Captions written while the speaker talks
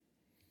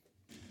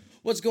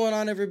What's going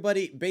on,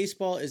 everybody?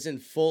 Baseball is in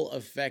full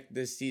effect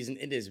this season.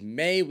 It is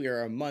May. We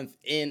are a month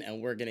in,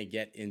 and we're going to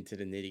get into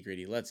the nitty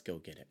gritty. Let's go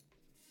get it.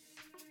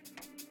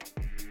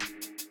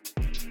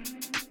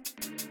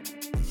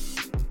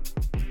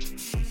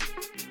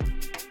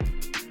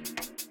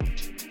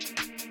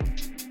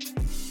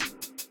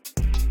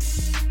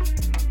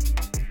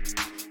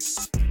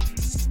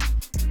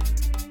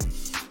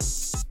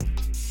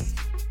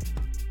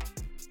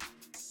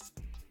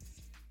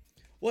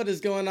 What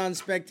is going on,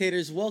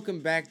 spectators? Welcome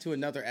back to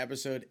another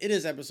episode. It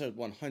is episode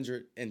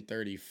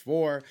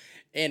 134,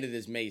 and it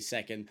is May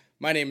 2nd.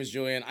 My name is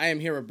Julian. I am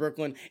here with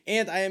Brooklyn,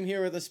 and I am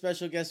here with a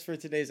special guest for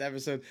today's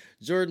episode,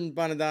 Jordan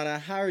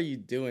Bonadona. How are you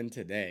doing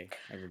today,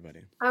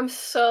 everybody? I'm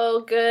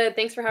so good.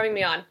 Thanks for having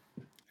me on.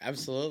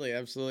 Absolutely.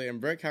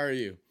 And Brick, how are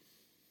you?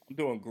 I'm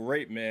doing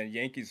great, man.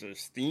 Yankees are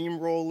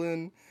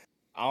steamrolling.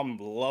 I'm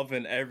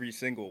loving every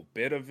single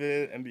bit of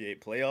it.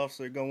 NBA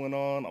playoffs are going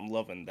on. I'm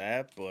loving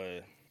that,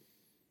 but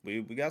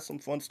we got some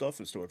fun stuff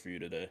in store for you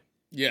today.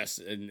 Yes,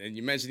 and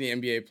you mentioned the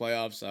NBA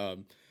playoffs.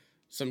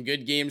 Some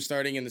good games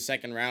starting in the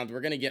second round.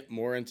 We're going to get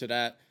more into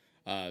that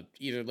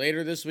either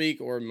later this week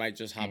or we might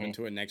just hop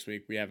into it next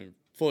week. We haven't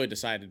fully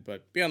decided,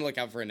 but be on the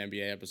lookout for an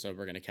NBA episode.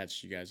 We're going to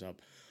catch you guys up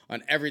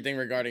on everything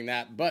regarding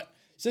that. But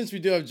since we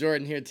do have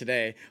Jordan here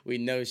today, we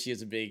know she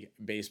is a big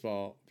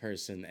baseball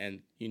person.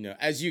 And, you know,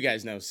 as you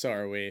guys know, so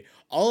are we.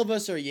 All of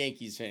us are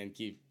Yankees fans,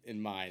 keep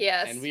in mind.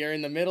 Yes. And we are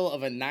in the middle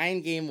of a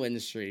 9-game win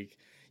streak.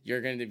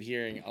 You're going to be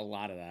hearing a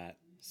lot of that.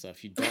 So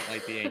if you don't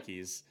like the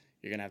Yankees,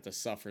 you're going to have to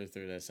suffer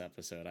through this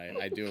episode.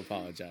 I do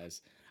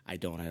apologize. I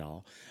don't at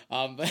all.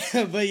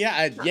 But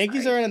yeah,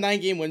 Yankees are in a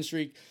 9-game win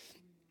streak.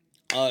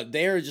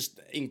 They are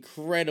just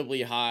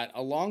incredibly hot.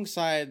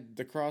 Alongside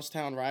the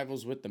crosstown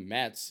rivals with the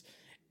Mets,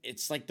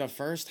 it's like the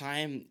first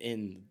time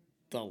in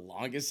the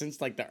longest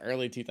since like the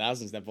early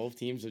 2000s that both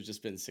teams have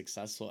just been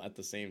successful at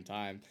the same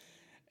time.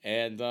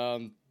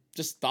 And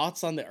just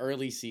thoughts on the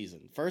early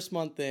season. First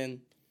month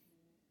in,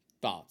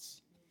 thoughts?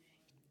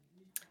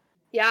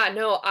 Yeah,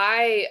 no,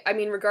 I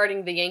mean,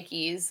 regarding the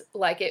Yankees,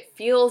 like, it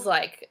feels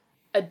like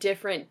a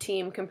different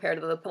team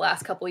compared to the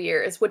last couple of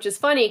years, which is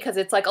funny because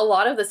it's like a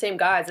lot of the same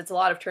guys. It's a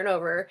lot of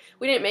turnover.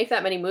 We didn't make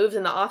that many moves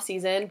in the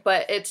offseason,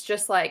 but it's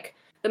just like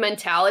the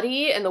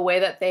mentality and the way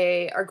that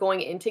they are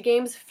going into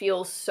games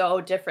feels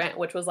so different,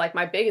 which was like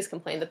my biggest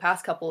complaint the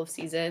past couple of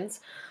seasons.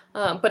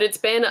 But it's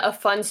been a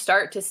fun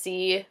start to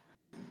see.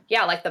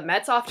 Yeah, like the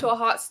Mets off to a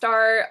hot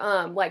start.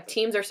 Like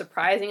teams are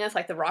surprising us.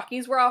 Like the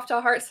Rockies were off to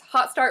a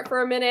hot start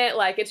for a minute.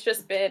 Like it's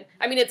just been,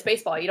 I mean, it's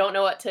baseball. You don't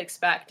know what to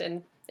expect,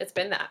 and it's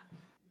been that.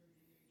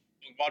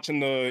 Watching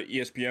the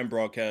ESPN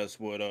broadcast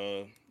with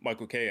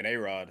Michael K and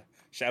A-Rod.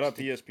 Shout out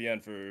to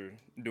ESPN for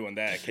doing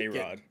that.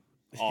 K-Rod,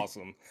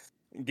 awesome.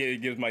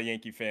 Gives my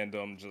Yankee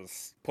fandom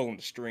just pulling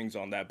the strings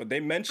on that. But they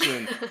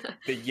mentioned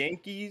the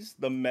Yankees,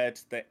 the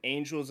Mets, the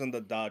Angels, and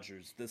the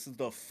Dodgers. This is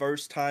the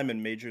first time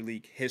in Major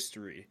League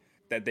history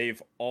that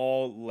they've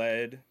all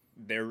led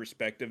their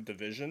respective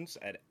divisions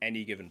at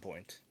any given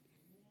point.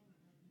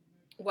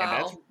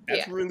 Wow. And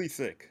that's really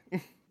sick.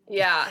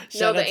 Yeah.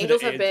 No, the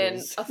Angels have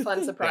been a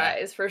fun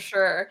surprise for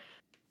sure.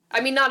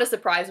 I mean, not a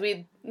surprise.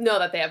 We know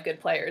that they have good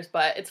players,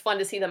 but it's fun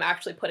to see them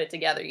actually put it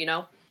together, you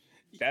know?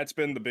 That's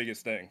been the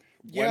biggest thing.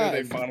 When are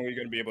they finally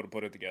going to be able to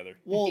put it together?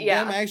 Well,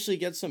 them actually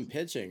get some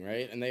pitching,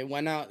 right? And they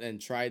went out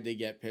and tried to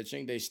get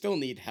pitching. They still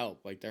need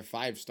help. Like, their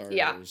 5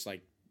 starters,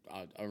 like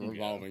a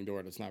revolving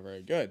door that's not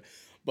very good.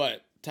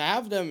 But to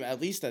have them,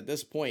 at least at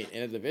this point,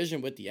 in a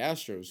division with the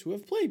Astros, who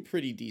have played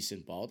pretty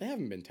decent ball, they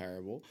haven't been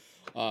terrible.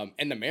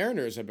 And the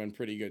Mariners have been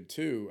pretty good,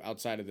 too,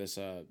 outside of this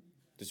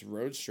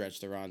road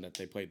stretch they're on that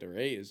they played the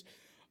Rays.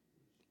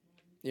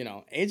 You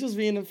know, Angels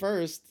being the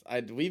first,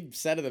 we've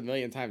said it a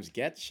million times,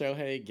 get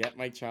Shohei, get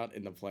Mike Trout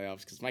in the playoffs,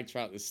 because Mike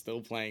Trout is still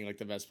playing like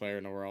the best player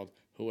in the world.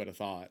 Who would have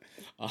thought?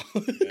 Oh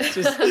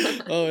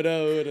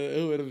no,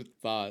 who would have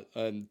thought?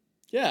 And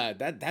yeah,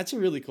 that's a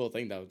really cool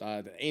thing, though.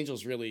 The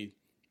Angels really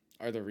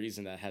are the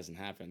reason that hasn't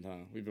happened,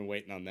 huh? We've been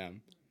waiting on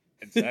them.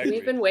 Exactly.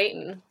 We've been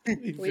waiting.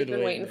 We've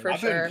been waiting for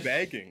sure. I've been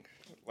begging.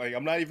 Like,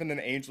 I'm not even an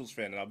Angels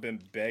fan, and I've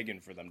been begging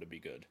for them to be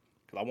good.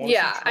 I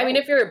mean,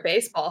 if you're a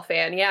baseball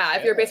fan,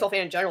 if you're a baseball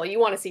fan in general, you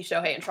want to see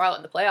Shohei and Trout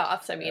in the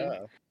playoffs. I mean,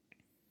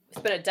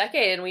 It's been a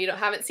decade and we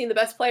haven't seen the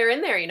best player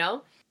in there, you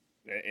know?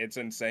 It's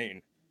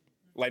insane.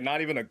 Like, not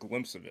even a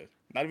glimpse of it.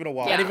 Not even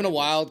a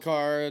wild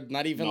card.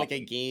 Not even like a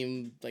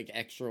game, like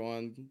extra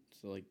one.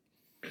 So like,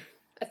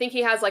 I think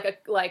he has like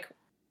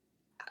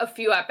a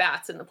few at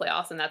bats in the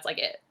playoffs, and that's like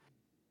it.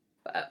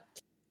 But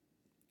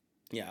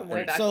yeah,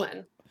 way back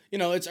when. You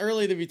know, it's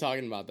early to be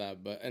talking about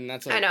that, but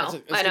it's going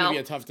to be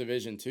a tough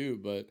division too.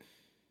 But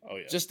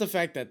just the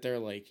fact that they're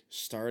like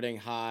starting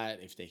hot,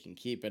 if they can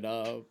keep it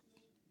up,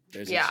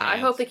 there's a chance. I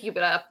hope they keep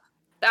it up.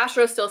 The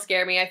Astros still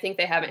scare me. I think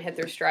they haven't hit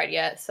their stride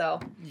yet. So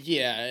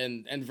yeah,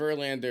 and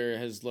Verlander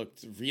has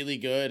looked really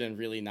good and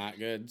really not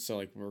good. So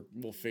like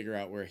we'll figure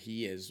out where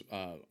he is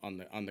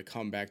on the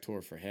comeback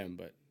tour for him.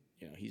 But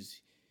you know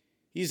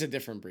he's a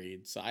different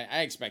breed, so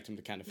I expect him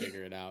to kind of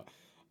figure it out.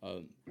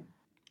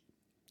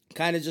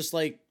 Kind of just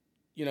like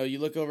you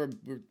look over,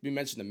 we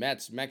mentioned the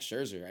Mets, Max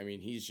Scherzer. I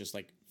mean, he's just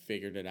like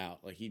figured it out.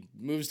 Like he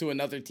moves to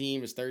another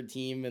team, his third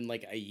team in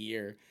like a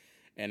year,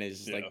 and it's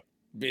just like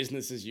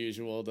business as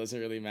usual. Doesn't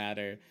really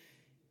matter.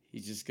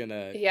 He's just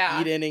gonna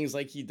eat innings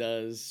like he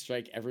does,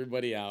 strike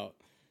everybody out.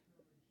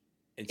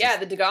 The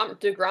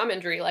DeGrom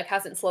injury like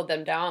hasn't slowed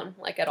them down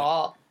like at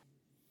all.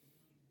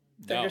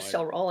 They're just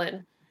still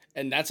rolling.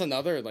 And that's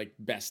another like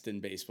best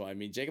in baseball. I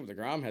mean, Jacob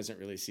DeGrom hasn't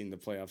really seen the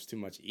playoffs too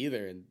much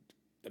either, and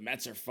the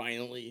Mets are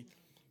finally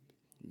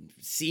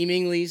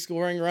seemingly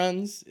scoring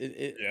runs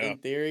in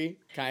theory,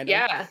 kind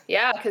of.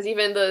 Yeah, because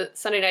even the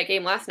Sunday night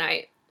game last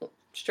night,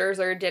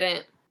 Scherzer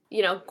didn't,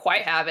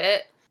 quite have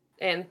it,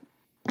 and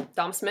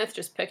Dom Smith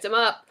just picked him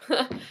up.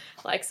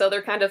 So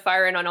they're kind of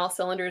firing on all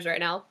cylinders right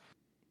now.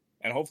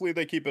 And hopefully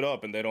they keep it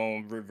up and they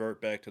don't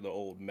revert back to the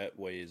old Met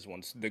ways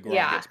once DeGrom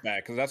gets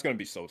back, because that's going to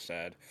be so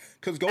sad.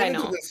 Because going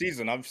into this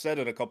season, I've said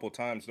it a couple of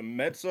times, the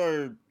Mets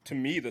are, to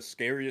me, the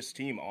scariest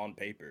team on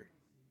paper.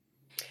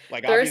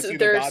 Like, obviously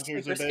the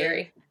Dodgers are there,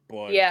 scary.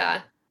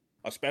 But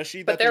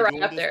especially that they're doing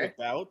this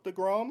without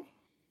DeGrom.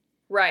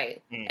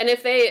 Right. And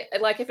if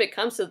it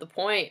comes to the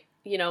point,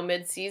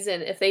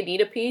 mid-season, if they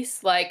need a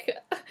piece,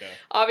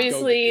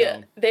 obviously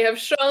they have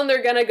shown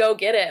they're going to go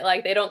get it.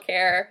 Like, they don't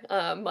care.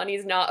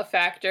 Money's not a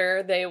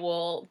factor. They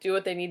will do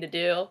what they need to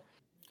do.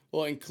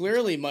 Well, and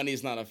clearly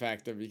money's not a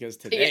factor because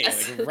today,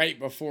 right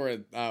before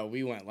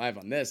we went live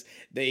on this,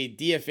 they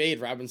DFA'd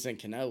Robinson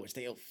Cano, which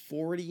they owe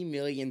 $40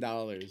 million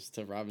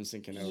to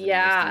Robinson Cano over the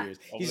next 2 years.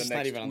 He's just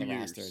not even on the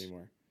roster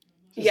anymore.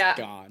 He's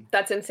gone.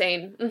 That's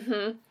insane.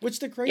 Mm-hmm. Which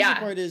the crazy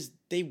part is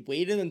they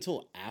waited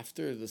until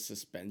after the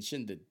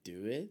suspension to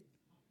do it.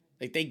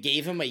 Like, they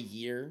gave him a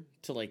year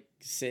to,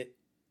 sit.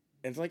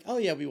 And it's like, oh,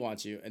 yeah, we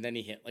want you. And then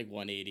he hit,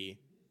 180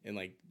 in,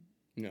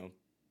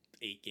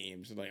 8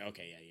 games. Like,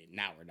 okay, yeah,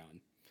 now we're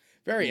done.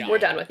 Very odd. We're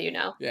done with you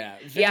now. Yeah.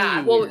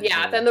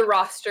 Then the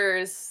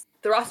rosters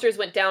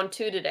went down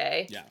 2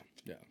 today. Yeah.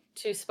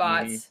 2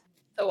 spots.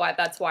 Mm-hmm. So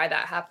that's why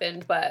that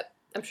happened. But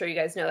I'm sure you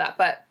guys know that.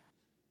 But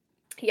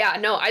yeah,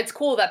 no, it's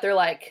cool that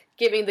they're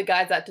giving the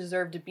guys that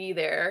deserve to be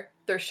there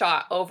their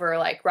shot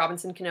over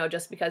Robinson Cano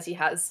just because he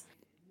has,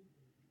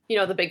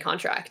 the big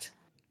contract.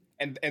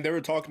 And they were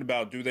talking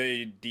about, do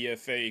they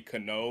DFA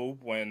Cano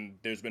when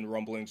there's been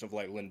rumblings of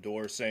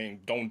Lindor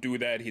saying don't do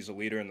that, he's a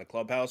leader in the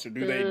clubhouse, or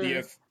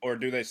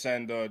do they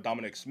send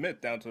Dominic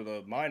Smith down to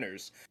the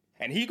minors?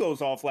 And he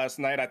goes off last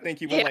night. I think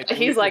he went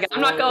he's like,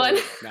 I'm not going.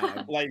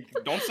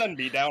 Don't send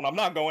me down. I'm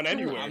not going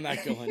anywhere. I'm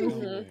not going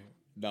nowhere.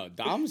 No,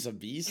 Dom's a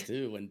beast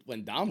too.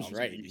 When Dom's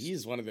right,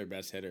 he's one of their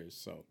best hitters.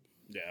 So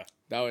yeah,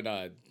 that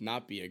would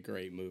not be a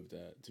great move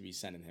to be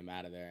sending him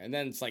out of there. And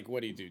then it's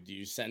what do you do? Do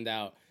you send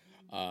out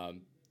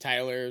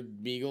Tyler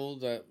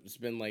Meagle? That's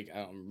been I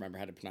don't remember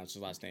how to pronounce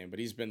his last name, but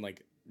he's been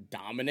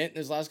dominant in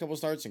his last couple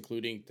starts,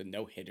 including the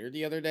no-hitter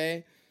the other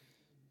day.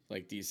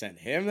 Do you send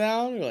him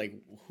down, or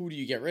who do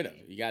you get rid of?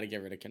 You got to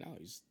get rid of Cano.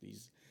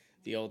 He's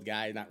the old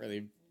guy, not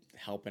really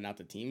helping out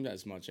the team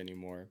as much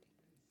anymore.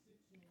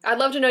 I'd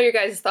love to know your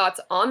guys' thoughts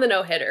on the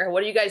no-hitter.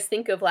 What do you guys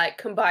think of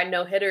combined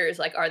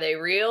no-hitters? Are they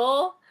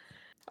real?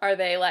 Are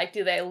they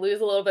do they lose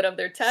a little bit of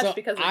their test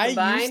because they're combined?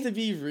 I used to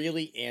be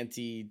really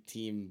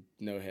anti-team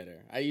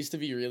no-hitter. I used to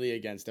be really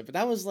against it, but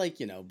that was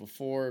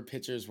before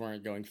pitchers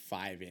weren't going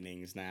 5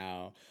 innings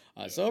now.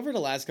 So over the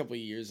last couple of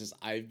years,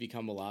 I've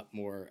become a lot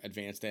more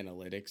advanced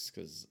analytics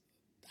because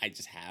I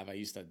just have. I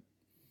used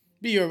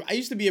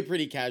to be a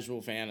pretty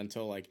casual fan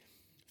until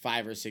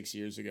 5 or 6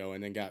 years ago,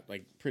 and then got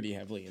pretty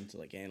heavily into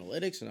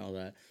analytics and all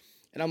that.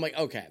 And I'm like,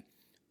 okay,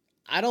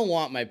 I don't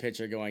want my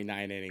pitcher going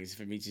 9 innings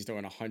if it means he's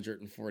throwing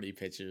 140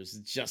 pitches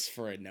just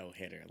for a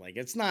no-hitter.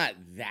 It's not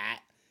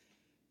that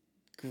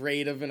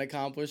great of an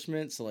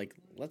accomplishment. So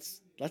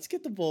let's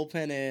get the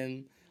bullpen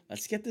in.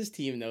 Let's get this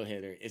team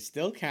no-hitter. It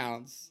still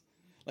counts.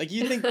 Do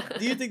you think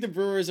the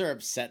Brewers are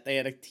upset they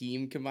had a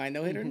team combined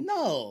no-hitter?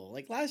 No.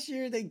 Last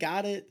year they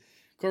got it.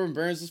 Corbin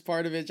Burns was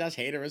part of it. Josh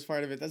Hader was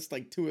part of it. That's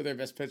 2 of their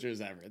best pitchers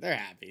ever. They're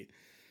happy.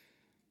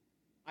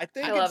 I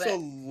think it's a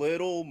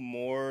little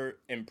more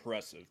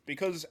impressive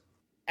because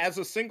as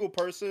a single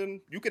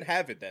person, you could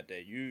have it that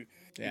day. You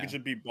could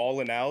just be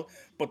balling out.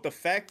 But the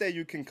fact that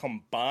you can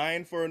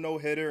combine for a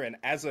no-hitter and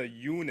as a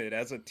unit,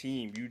 as a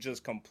team, you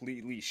just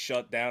completely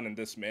shut down and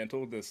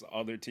dismantle this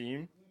other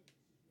team,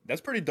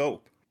 that's pretty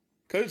dope.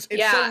 Because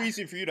it's so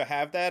easy for you to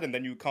have that, and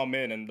then you come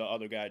in and the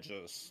other guy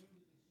just...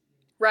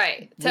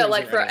 Right. So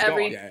for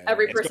every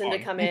person to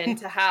come in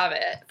to have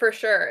it for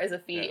sure is a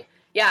feat.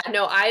 Yeah,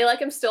 no, I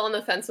am still on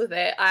the fence with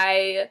it.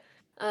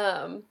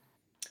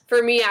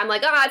 For me, I'm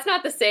it's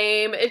not the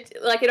same. It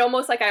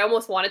almost I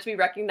almost want it to be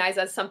recognized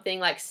as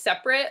something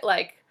separate.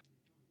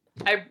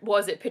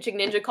 Pitching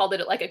Ninja called it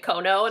a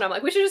Kono, and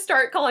I'm we should just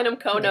start calling them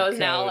Konos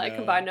now,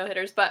 combined no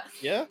hitters. But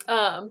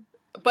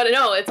but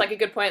no, it's a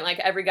good point.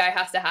 Every guy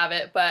has to have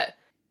it. But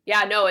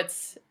yeah, no,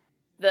 it's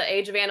the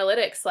age of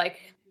analytics.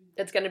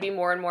 It's going to be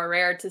more and more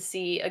rare to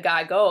see a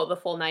guy go the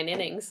full 9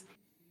 innings.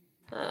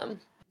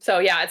 So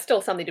yeah, it's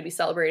still something to be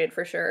celebrated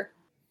for sure.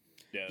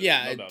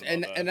 Yeah,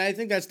 and I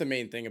think that's the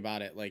main thing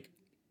about it.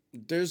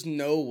 There's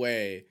no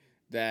way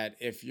that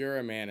if you're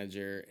a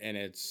manager and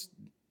it's,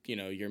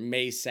 your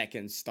May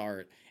 2nd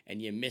start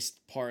and you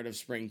missed part of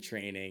spring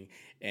training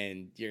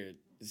and you're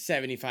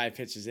 75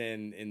 pitches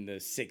in the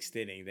 6th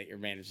inning, that your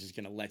manager's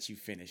going to let you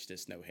finish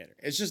this no-hitter.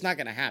 It's just not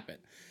going to happen.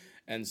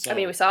 And so,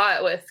 we saw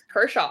it with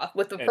Kershaw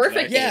with the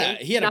perfect game. Yeah,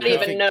 he had not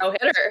even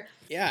no-hitter.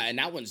 Yeah, and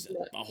that one's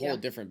a whole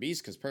different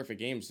beast because perfect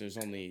games, there's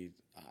only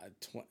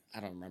I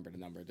don't remember the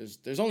number.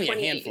 There's only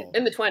 20, a handful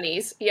in the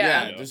 20s.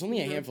 Yeah, there's only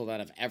a handful that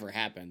have ever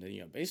happened,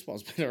 and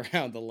baseball's been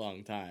around a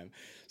long time.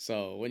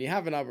 So when you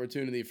have an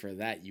opportunity for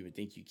that, you would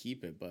think you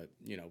keep it. But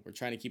we're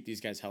trying to keep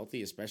these guys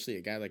healthy, especially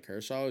a guy like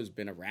Kershaw who's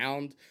been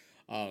around.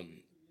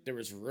 There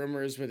was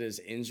rumors with his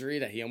injury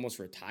that he almost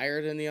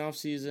retired in the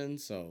offseason.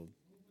 So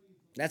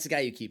that's a guy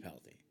you keep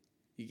healthy.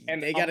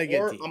 And they got a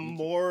good team. I'm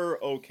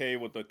more okay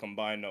with the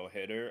combined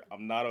no-hitter.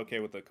 I'm not okay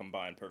with the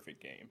combined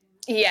perfect game.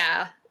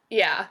 Yeah.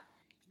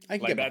 I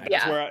can get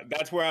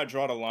that's where I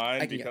draw the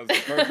line, because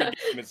the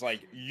perfect game is like,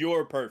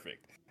 you're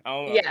perfect.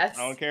 I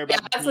don't care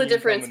about that's the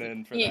difference. Coming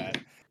in for that.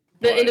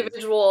 The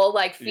individual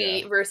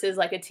feat versus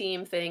a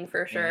team thing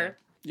for sure.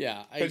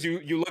 Yeah, because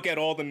you look at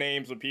all the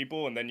names of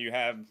people and then you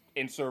have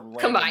insert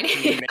combine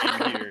name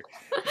here.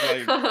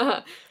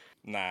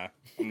 Nah,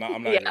 I'm not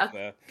here for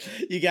that.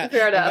 You got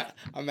fair enough.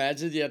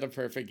 Imagine you had a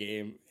perfect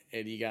game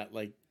and you got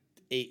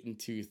 8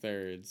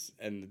 2/3,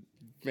 and the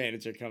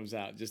manager comes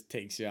out and just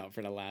takes you out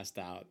for the last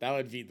out. That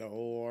would be the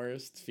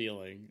worst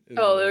feeling.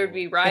 Oh, there would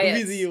be riots. That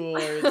would be the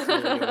worst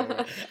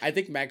feeling. I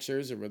think Max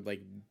Scherzer would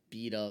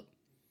beat up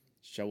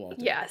Showalter.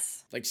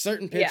 Yes.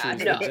 Certain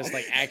pitchers would just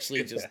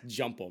actually just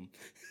jump them.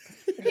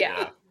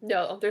 Yeah.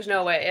 No, there's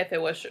no way. If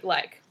it was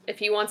if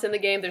he wants in the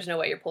game, there's no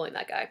way you're pulling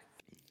that guy.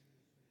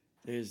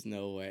 There's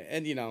no way.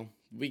 And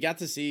we got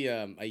to see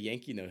a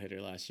Yankee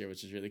no-hitter last year,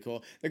 which is really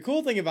cool. The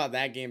cool thing about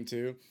that game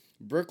too,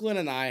 Brooklyn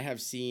and I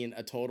have seen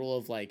a total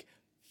of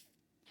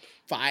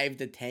 5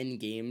 to 10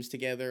 games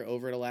together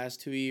over the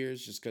last 2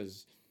 years, just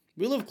because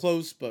we live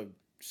close, but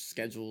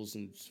schedules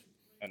and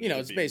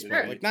it's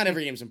baseball. Sure. Not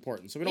every game's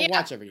important, so we don't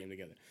watch every game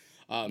together.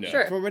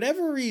 Sure. For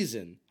whatever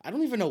reason, I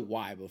don't even know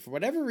why, but for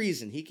whatever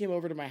reason, he came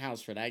over to my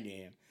house for that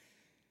game,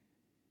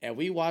 and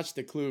we watched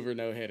the Kluber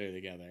no-hitter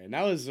together, and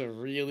that was a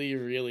really,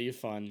 really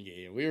fun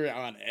game. We were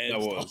on edge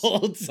the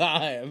whole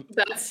time.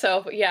 That's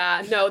so,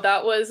 no,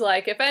 that was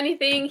if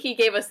anything, he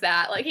gave us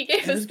that. He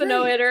gave us the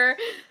no-hitter.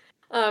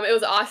 It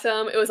was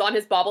awesome. It was on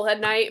his bobblehead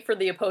night for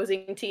the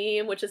opposing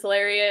team, which is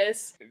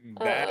hilarious.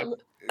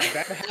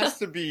 That has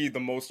to be the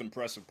most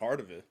impressive part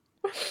of it.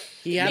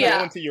 He had to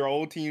go into your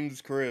old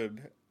team's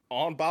crib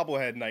on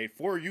bobblehead night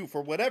for you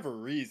for whatever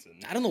reason.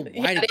 I don't know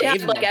why they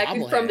gave him a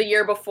bobblehead. From the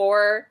year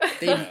before.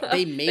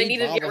 They made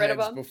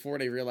bobbleheads before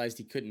they realized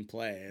he couldn't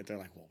play. They're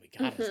like, well,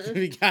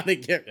 we gotta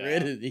get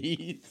rid of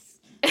these.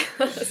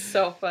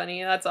 So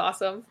funny. That's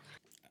awesome.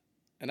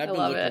 And I've been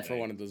looking for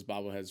one of those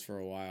bobbleheads for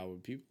a while,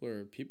 but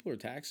people are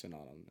taxing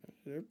on them.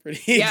 They're pretty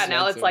expensive.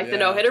 Now it's the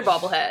no-hitter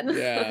bobblehead.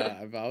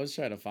 Yeah, I was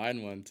trying to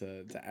find one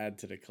to add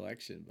to the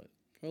collection, but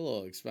they're a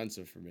little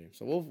expensive for me.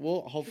 So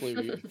we'll hopefully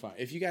we can find.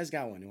 If you guys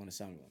got one, you want to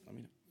sell me one, let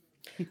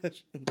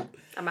me know.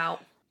 I'm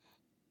out.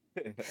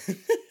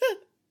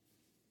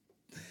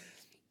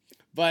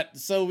 But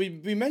so we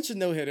mentioned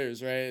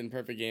no-hitters, right, in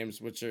perfect games,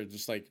 which are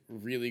just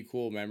really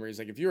cool memories.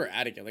 If you were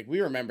at it,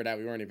 we remember that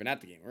we weren't even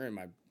at the game. We were in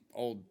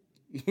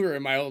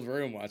my old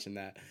room watching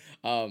that.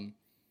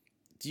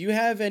 Do you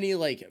have any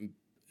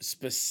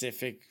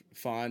specific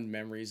fond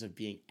memories of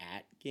being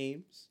at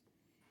games?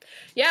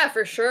 Yeah,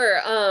 for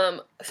sure.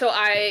 So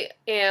I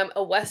am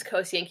a West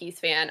Coast Yankees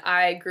fan.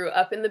 I grew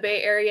up in the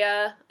Bay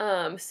Area.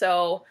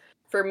 So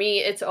for me,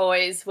 it's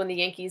always when the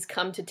Yankees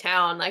come to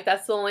town.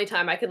 That's the only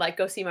time I could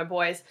go see my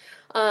boys.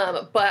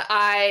 But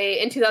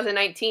in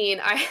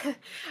 2019,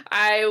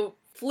 I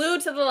flew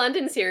to the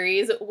London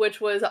series, which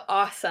was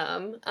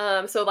awesome.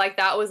 So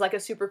that was a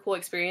super cool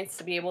experience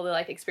to be able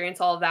to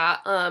experience all of that.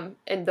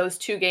 And those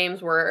 2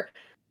 games were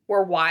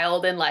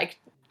wild and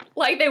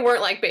they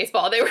weren't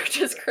baseball. They were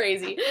just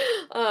crazy.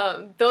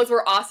 Those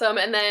were awesome.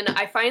 And then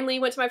I finally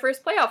went to my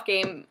first playoff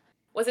game.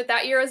 Was it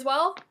that year as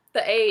well?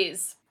 The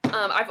A's.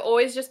 I've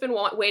always just been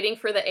waiting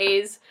for the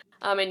A's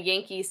and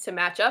Yankees to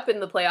match up in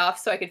the playoffs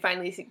so I could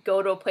finally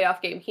go to a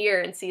playoff game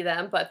here and see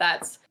them. But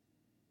that's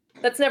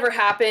never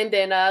happened,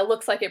 and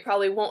looks like it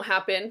probably won't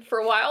happen for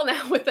a while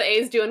now with the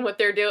A's doing what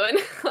they're doing.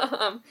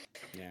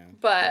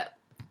 But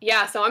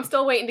yeah, so I'm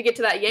still waiting to get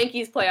to that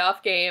Yankees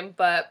playoff game.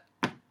 But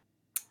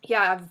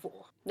yeah, I've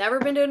never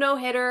been to a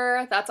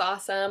no-hitter. That's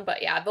awesome.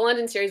 But yeah, the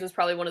London series was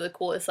probably one of the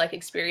coolest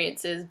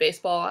experiences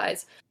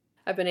baseball-wise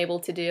I've been able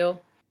to do.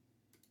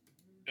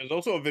 There's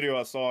also a video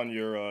I saw on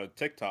your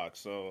TikTok,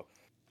 so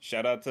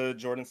shout out to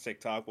Jordan's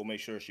TikTok. We'll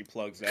make sure she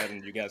plugs that,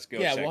 and you guys go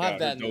check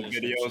out her dope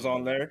videos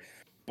on there.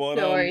 But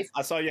no worries.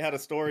 I saw you had a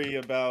story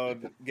about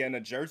getting a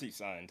jersey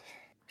signed.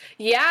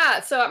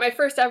 Yeah, so at my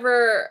first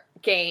ever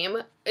game,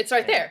 it's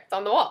right there. It's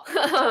on the wall.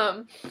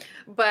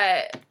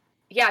 But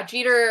yeah,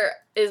 Jeter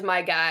is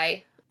my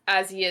guy.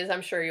 as he is,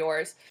 I'm sure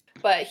yours.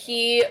 But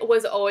he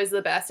was always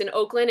the best. In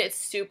Oakland, it's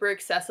super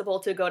accessible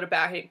to go to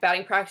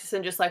batting practice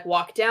and just like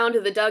walk down to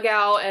the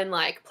dugout, and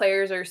like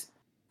players are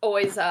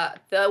always the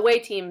away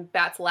team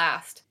bats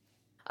last.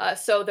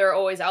 So they're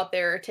always out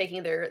there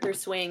taking their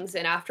swings,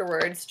 and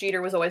afterwards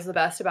Jeter was always the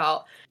best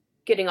about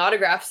getting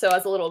autographs. So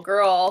as a little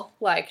girl,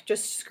 like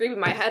just screaming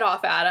my head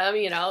off at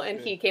him, and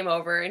he came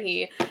over and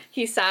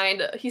he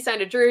signed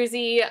a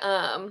jersey.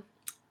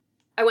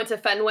 I went to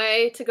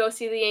Fenway to go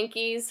see the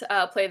Yankees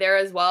play there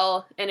as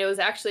well, and it was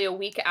actually a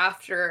week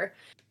after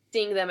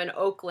seeing them in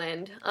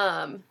Oakland,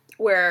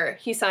 where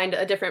he signed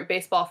a different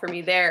baseball for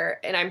me there,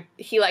 and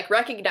he like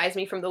recognized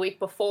me from the week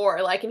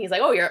before, like, and he's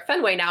like, "Oh, you're at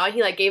Fenway now," and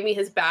he like gave me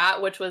his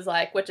bat, which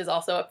is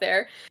also up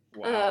there.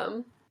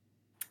 Wow.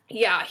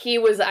 Yeah, he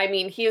was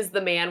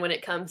the man when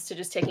it comes to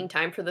just taking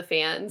time for the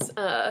fans.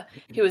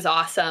 He was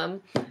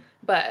awesome,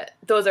 but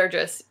those are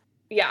just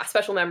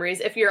special memories.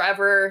 If you're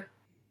ever,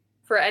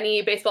 for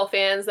any baseball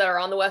fans that are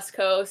on the West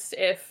Coast,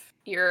 if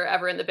you're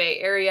ever in the Bay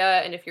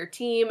Area and if your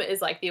team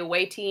is like the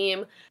away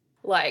team,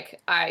 like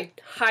I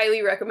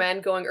highly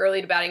recommend going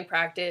early to batting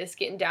practice,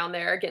 getting down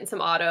there, getting some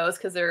autos,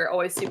 because they're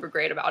always super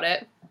great about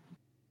it.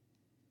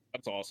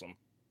 That's awesome.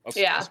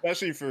 Yeah.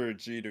 Especially for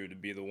Jeter to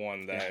be the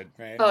one that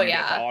right. Oh, you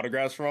get the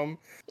autographs from.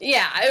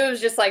 Yeah, it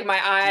was just like my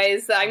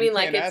eyes. I mean,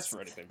 like, can't ask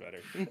for anything better.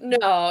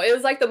 No, it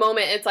was like the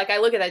moment. It's like I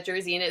look at that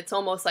jersey and it's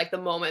almost like the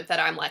moment that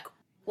I'm like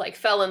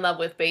fell in love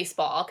with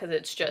baseball, because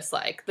it's just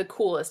like the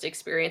coolest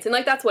experience, and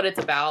like that's what it's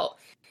about.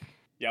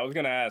 Yeah, I was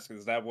gonna ask,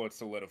 is that what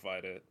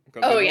solidified it?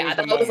 Oh yeah,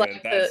 that was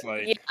like that's that's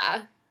like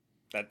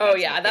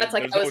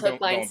I was hook,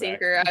 line,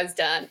 sinker. I was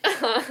done.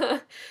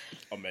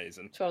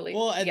 Amazing. Totally.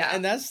 Well,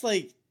 and that's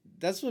like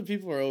that's what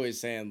people are always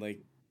saying,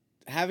 like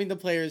having the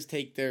players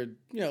take their,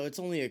 it's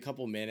only a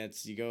couple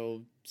minutes, you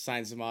go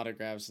sign some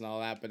autographs and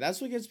all that, but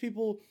that's what gets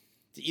people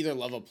to either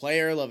love a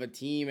player, love a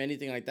team,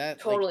 anything like that.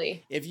 Totally.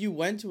 Like, if you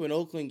went to an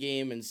Oakland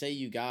game and say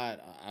you got,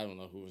 I don't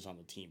know who was on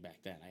the team back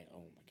then. Oh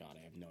my God,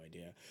 I have no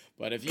idea.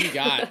 But if you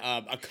got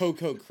a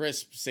Coco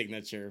Crisp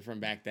signature from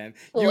back then,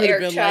 you would have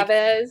been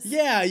Chavez.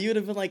 you would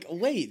have been like,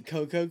 wait,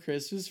 Coco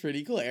Crisp is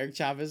pretty cool. Eric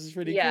Chavez is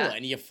pretty cool.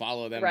 And you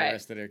follow them the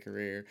rest of their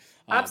career.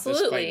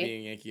 Absolutely. Despite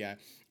being a Yankee guy.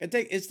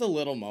 It's the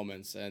little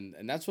moments, and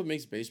that's what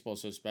makes baseball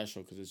so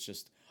special, because it's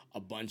just a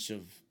bunch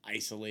of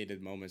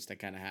isolated moments that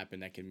kind of happen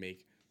that can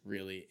make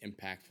really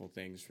impactful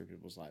things for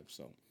people's lives.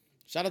 So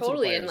shout out to the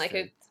players. And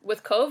like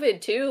with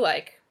COVID too,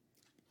 like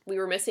we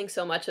were missing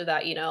so much of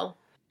that,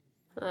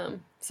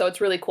 so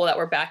it's really cool that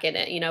we're back in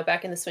it,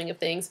 back in the swing of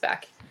things,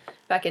 back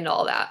into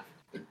all that.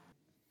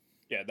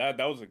 Yeah,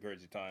 that was a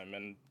crazy time.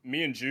 And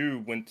me and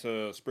Ju went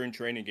to a spring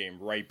training game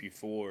right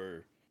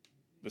before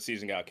the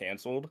season got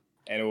canceled,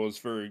 and it was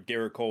for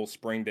Garrett Cole's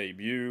spring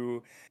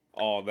debut.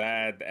 All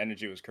that, the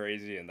energy was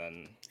crazy, and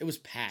then it was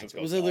packed.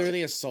 It was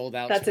literally a sold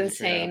out. That's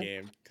insane.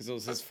 Game, because it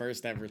was his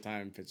first ever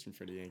time pitching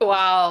for the Yankees.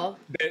 Wow.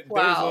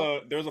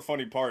 There's a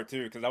funny part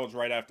too, because that was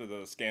right after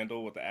the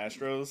scandal with the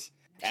Astros.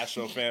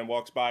 Astro fan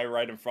walks by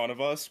right in front of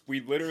us.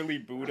 We literally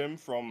booed him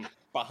from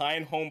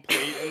behind home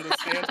plate in the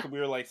stands, because we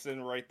were like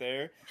sitting right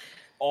there,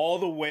 all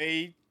the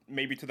way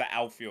maybe to the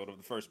outfield of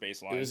the first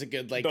baseline. It was a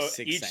good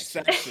 6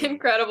 sections.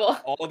 Incredible.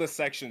 All the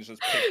sections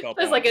just picked up.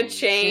 There's like a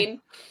chain.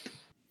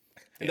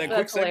 And then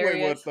quick segue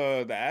hilarious.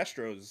 With the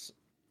Astros.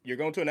 You're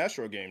going to an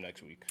Astro game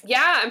next week.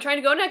 Yeah, I'm trying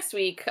to go next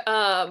week.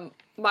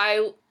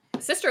 My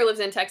sister lives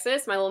in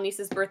Texas. My little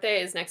niece's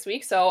birthday is next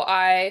week, so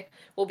I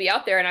will be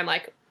out there. And I'm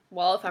like,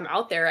 well, if I'm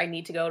out there, I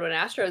need to go to an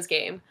Astros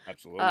game.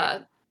 Absolutely.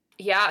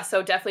 Yeah,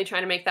 so definitely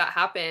trying to make that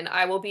happen.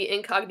 I will be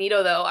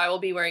incognito, though. I will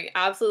be wearing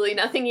absolutely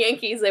nothing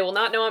Yankees. They will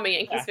not know I'm a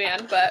Yankees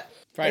fan, but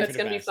it's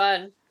going to be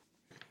fun.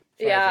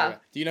 Yeah.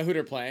 Do you know who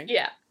they're playing?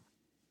 Yeah.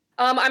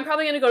 I'm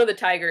probably going to go to the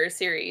Tigers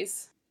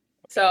series.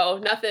 So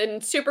nothing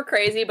super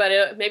crazy,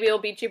 but maybe it'll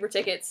be cheaper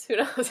tickets. Who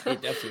knows?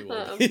 It definitely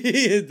will.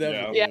 It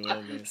definitely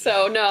will be.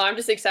 So no, I'm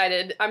just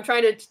excited. I'm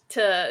trying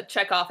to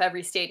check off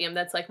every stadium.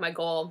 That's like my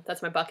goal.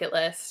 That's my bucket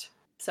list.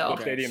 So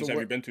what stadiums have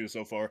you been to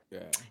so far?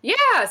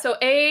 Yeah. So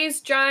A's,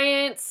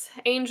 Giants,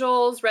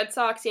 Angels, Red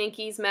Sox,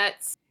 Yankees,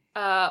 Mets,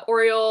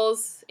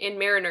 Orioles, and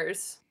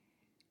Mariners.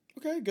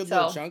 Okay, good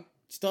little chunk.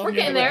 Still we're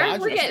getting there.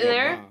 We're getting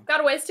there. Wow.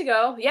 Got a ways to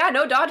go. Yeah,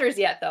 no Dodgers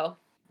yet though.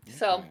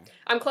 So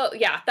I'm close.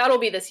 Yeah, that'll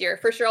be this year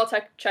for sure. I'll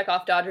check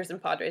off Dodgers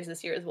and Padres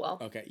this year as well.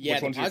 Okay, yeah.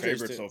 Which one's your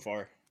favorite so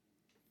far?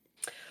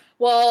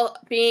 Well,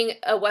 being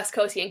a West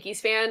Coast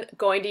Yankees fan,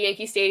 going to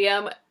Yankee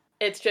Stadium,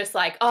 it's just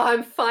like, oh,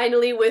 I'm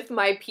finally with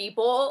my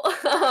people,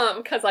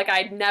 because like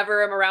I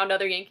never am around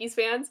other Yankees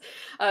fans,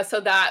 so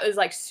that is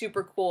like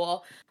super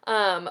cool.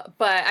 But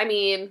I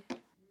mean,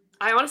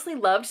 I honestly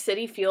loved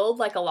Citi Field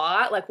like a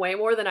lot, like way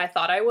more than I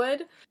thought I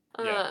would.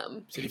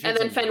 And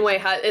then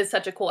Fenway is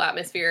such a cool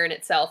atmosphere in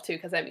itself too,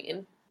 because I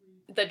mean,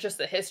 just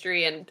the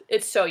history, and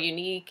it's so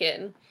unique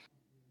and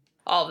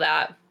all of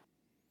that.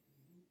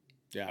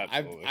 Yeah,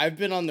 I've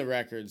been on the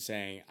record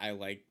saying I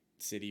like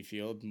Citi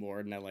Field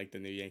more than I like the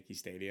new Yankee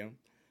Stadium.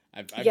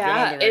 I've been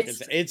on the record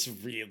saying it's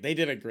real. They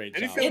did a great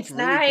job. It's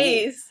really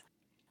nice.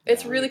 Cool.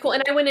 It's really cool.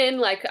 And I went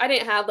in I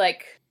didn't have I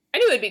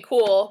knew it'd be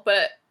cool,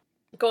 but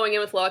going in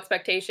with low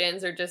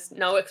expectations or just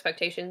no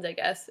expectations, I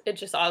guess. It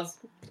just I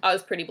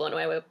was pretty blown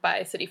away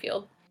by Citi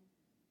Field.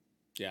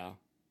 Yeah.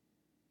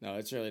 No,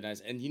 it's really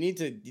nice. And you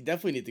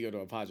definitely need to go to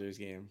a Padres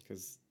game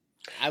because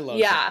I love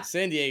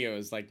San Diego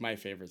is like my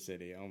favorite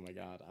city. Oh my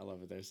God. I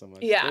love it there so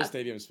much. Yeah. Their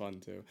stadium's fun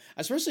too.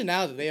 Especially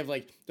now that they have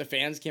like the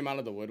fans came out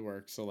of the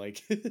woodwork. So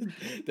like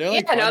they're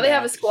like now they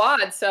have a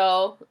squad.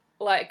 So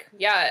like,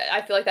 yeah,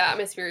 I feel like the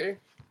atmosphere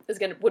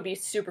would be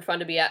super fun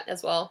to be at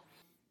as well.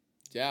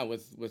 Yeah,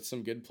 with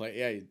some good play.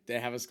 Yeah, they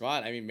have a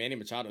squad. I mean, Manny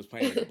Machado's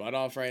playing his butt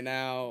off right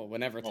now.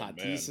 Whenever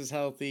Tatis is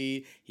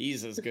healthy,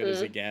 he's as good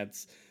as it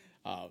gets.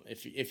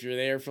 If you're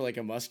there for like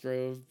a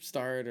Musgrove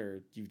start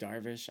or Yu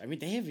Darvish, I mean,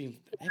 they have a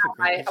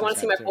great. I want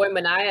to see my boy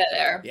Manaea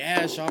there.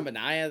 Yeah, Sean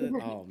Manaea.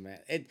 Oh man,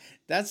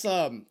 that's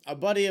a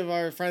buddy of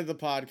our friend of the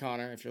pod,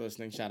 Connor. If you're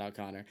listening, shout out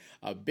Connor.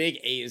 A big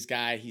A's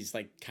guy. He's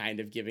like kind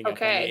of giving up on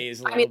the A's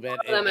a little bit,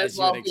 as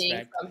you would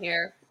expect from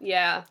here.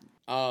 Yeah.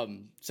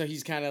 So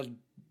he's kind of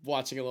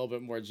watching a little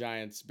bit more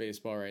Giants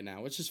baseball right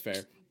now, which is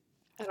fair.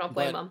 I don't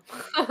blame him.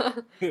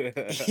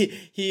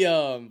 he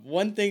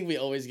one thing we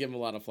always give him a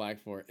lot of flack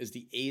for is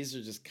the A's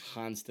are just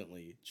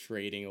constantly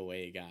trading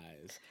away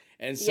guys.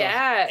 And so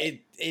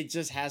it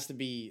just has to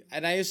be,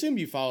 and I assume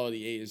you follow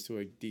the A's to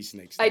a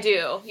decent extent. I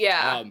do,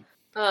 yeah. It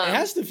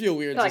has to feel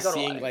weird just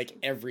seeing like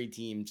every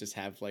team just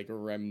have like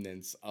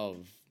remnants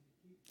of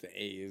the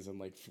A's and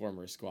like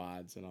former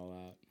squads and all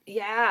that.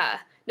 Yeah.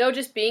 No,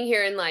 just being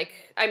here and like,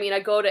 I mean, I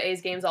go to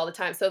A's games all the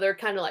time, so they're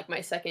kind of like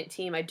my second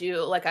team. I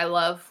do like I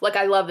love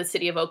the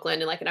city of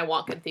Oakland and I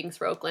want good things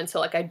for Oakland, so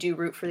like I do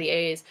root for the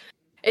A's.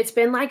 It's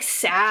been like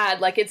sad,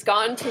 like it's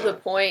gotten to the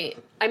point.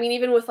 I mean,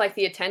 even with like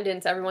the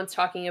attendance, everyone's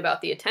talking about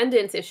the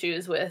attendance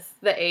issues with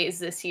the A's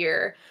this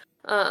year.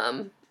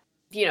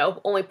 You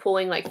know, only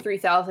pulling like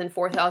 3,000,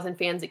 4,000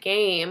 fans a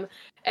game,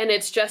 and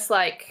it's just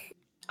like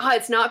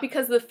it's not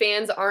because the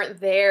fans aren't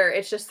there.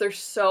 It's just they're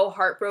so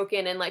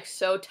heartbroken and like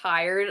so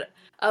tired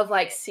of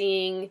like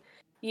seeing,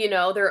 you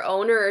know, their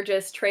owner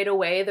just trade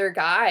away their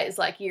guys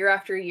like year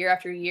after year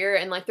after year.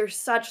 And like they're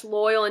such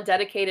loyal and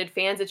dedicated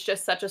fans. It's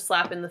just such a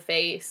slap in the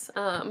face.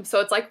 So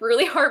it's like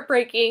really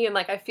heartbreaking and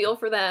like I feel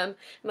for them. And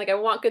like I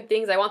want good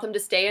things. I want them to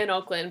stay in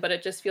Oakland, but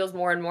it just feels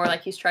more and more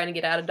like he's trying to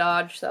get out of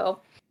Dodge. So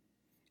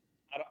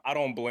I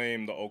don't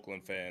blame the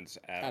Oakland fans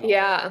at all.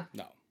 Yeah.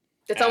 No.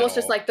 It's almost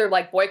just like they're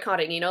like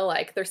boycotting, you know,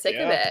 like they're sick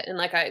of it. And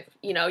like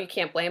you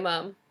can't blame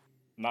them.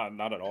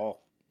 Not at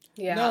all.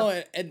 Yeah.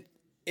 No, and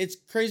it's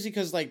crazy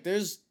because like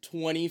there's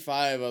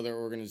 25 other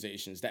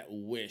organizations that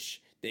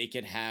wish they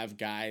could have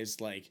guys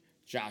like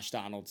Josh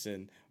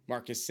Donaldson,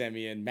 Marcus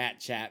Semien, Matt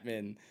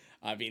Chapman.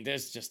 I mean,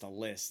 there's just a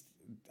list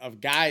of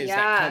guys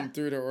that come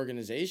through their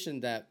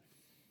organization that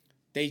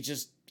they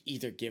just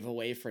either give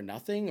away for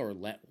nothing or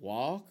let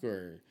walk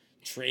or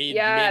trade.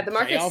 Yeah, the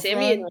Marcus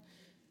Semien.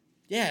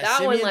 Yeah,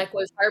 that one like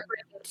was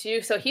heartbreaking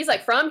too. So he's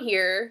like from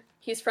here.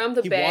 He's from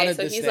the Bay,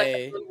 so he's like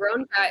a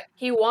grown guy.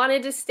 He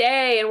wanted to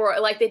stay, and we're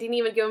like they didn't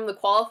even give him the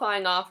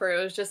qualifying offer.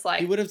 It was just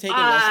like he would have taken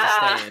less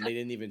to stay, and they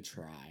didn't even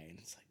try. And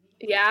it's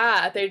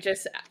like, they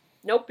just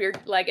nope. You're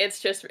like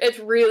it's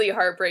really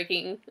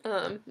heartbreaking.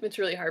 It's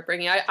really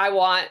heartbreaking. I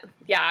want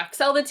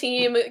sell the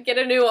team, get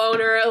a new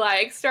owner,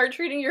 like start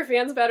treating your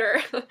fans better.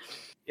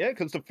 Yeah,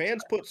 because the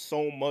fans put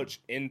so much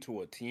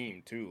into a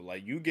team, too.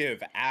 Like, you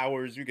give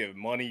hours, you give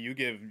money, you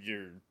give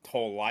your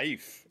whole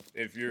life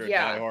if you're a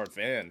diehard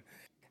fan.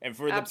 And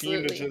for the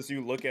team to just,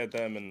 you look at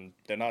them and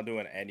they're not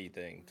doing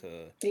anything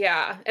to...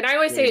 Yeah, and I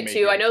always say it,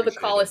 too. I know the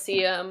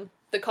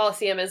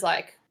Coliseum is,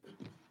 like,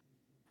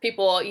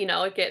 people, you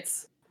know, it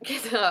gets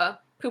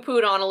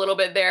poo-pooed on a little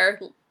bit there,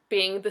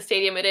 being the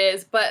stadium it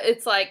is, but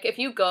it's like if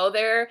you go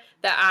there,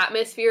 the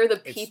atmosphere, the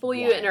people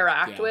you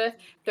interact with,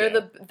 they're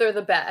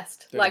the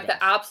best. They're like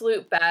the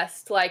absolute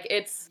best. Like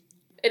it's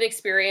an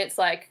experience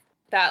like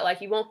that,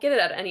 like you won't get it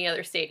at any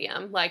other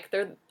stadium. Like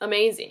they're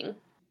amazing.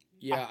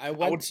 Yeah, I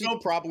would still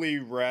probably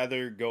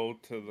rather go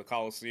to the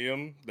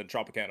Coliseum than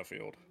Tropicana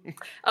Field.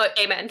 Oh,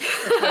 amen.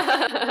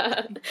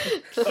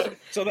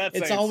 so that's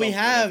it's all we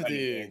have,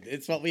 dude.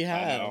 It's what we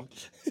have.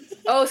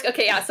 Oh,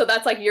 okay, yeah. So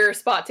that's like your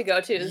spot to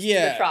go to is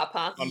the Trop,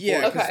 huh?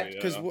 Yeah, okay.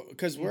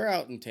 Because we're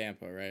out in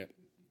Tampa, right?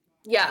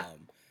 Yeah.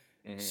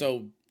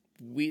 So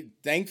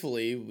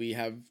thankfully we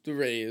have the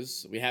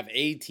Rays. We have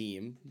a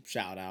team.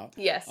 Shout out.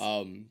 Yes.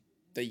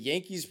 The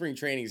Yankees spring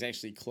training is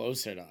actually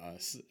closer to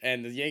us,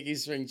 and the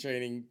Yankees spring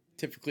training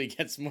typically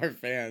gets more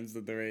fans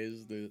than the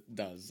Rays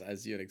does,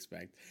 as you'd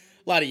expect.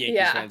 A lot of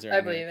Yankees fans are.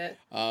 I believe it.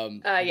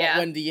 But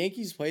when the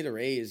Yankees play the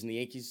Rays and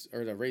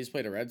the Rays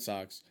play the Red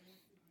Sox,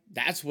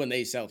 that's when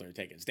they sell their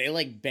tickets. They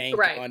like bank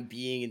on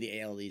being in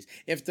the AL East.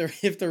 If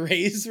the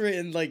Rays were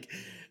in like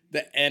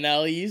the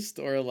NL East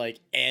or like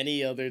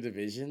any other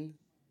division,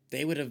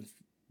 they would have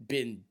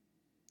been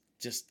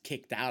just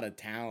kicked out of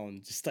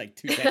town just like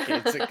 2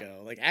 decades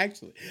ago. Like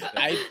actually,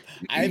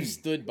 I've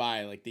stood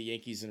by like the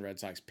Yankees and Red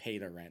Sox pay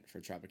the rent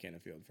for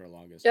Tropicana Field for the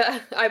longest. Yeah,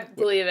 I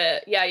believe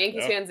it. Yeah,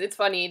 Yankees fans. It's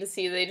funny to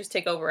see they just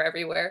take over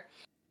everywhere.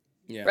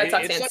 Yeah. Red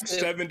Sox It's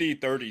fans like too.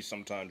 70-30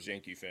 sometimes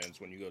Yankee fans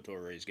when you go to a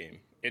Rays game.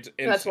 It's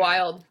insane. That's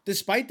wild.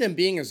 Despite them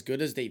being as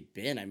good as they've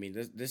been, I mean,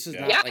 this is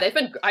not Yeah, like, they've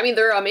been. I mean,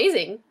 they're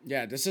amazing.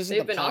 yeah, this isn't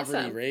They've the been poverty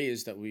awesome.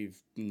 Rays that we've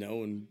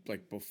known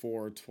like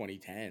before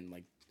 2010.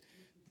 Like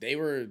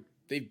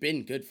they've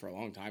been good for a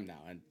long time now,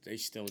 and they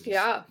still just,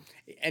 Yeah.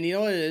 And you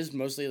know what it is?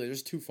 Mostly they're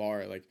just too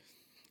far. Like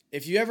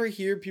if you ever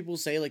hear people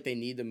say like they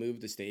need to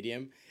move the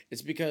stadium,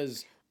 it's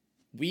because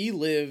we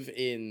live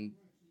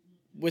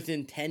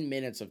within 10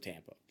 minutes of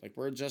Tampa. Like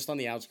we're just on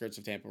the outskirts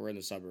of Tampa. We're in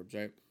the suburbs,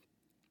 right?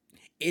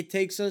 It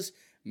takes us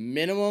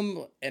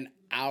minimum an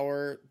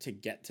hour to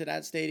get to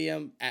that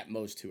stadium, at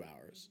most 2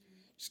 hours.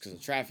 Just because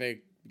of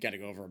traffic, we got to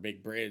go over a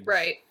big bridge.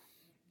 Right.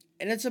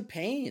 And it's a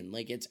pain.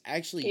 Like it's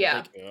actually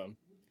Yeah.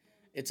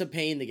 it's a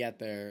pain to get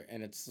there,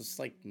 and it's just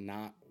like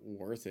not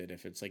worth it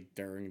if it's like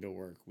during the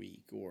work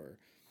week or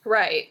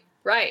Right.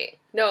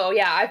 No,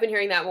 yeah, I've been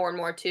hearing that more and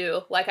more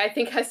too. Like I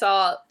think I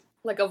saw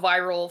like a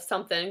viral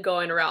something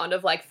going around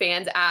of like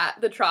fans at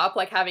the Trop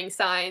like having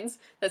signs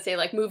that say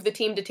like move the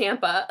team to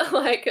Tampa.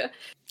 Like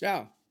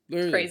yeah,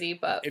 it's crazy,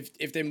 but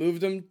if they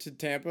moved them to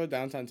Tampa,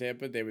 downtown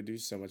Tampa, they would do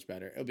so much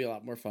better. It would be a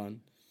lot more fun.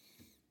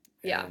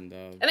 Yeah. And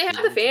they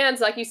have the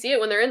fans, like you see it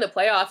when they're in the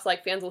playoffs,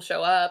 like fans will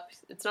show up.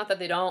 It's not that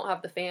they don't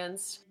have the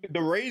fans.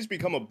 The Rays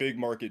become a big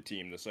market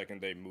team the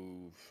second they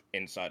move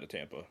inside of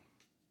Tampa.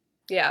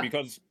 Yeah.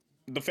 Because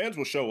the fans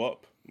will show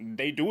up.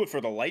 They do it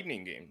for the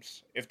Lightning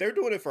games. If they're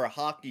doing it for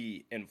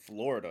hockey in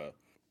Florida,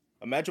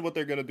 imagine what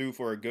they're going to do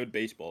for a good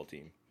baseball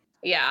team.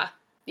 Yeah.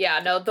 Yeah,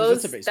 no,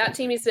 that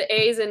team needs the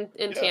A's in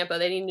Tampa.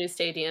 They need new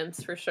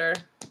stadiums for sure.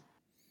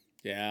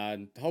 Yeah,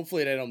 and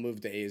hopefully they don't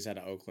move the A's out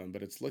of Oakland,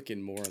 but it's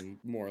looking more and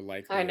more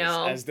likely I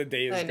know. as the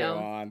days go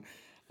on.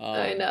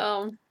 I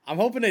know. I'm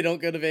hoping they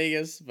don't go to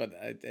Vegas, but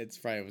it's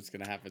probably what's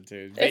going to happen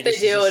too. If they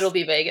do, it'll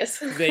be Vegas.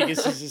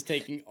 Vegas is just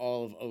taking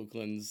all of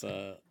Oakland's.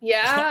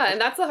 Yeah,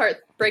 and that's the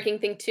heartbreaking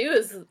thing too.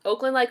 Is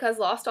Oakland like has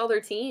lost all their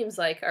teams?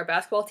 Like our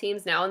basketball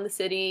team's now in the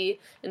city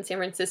in San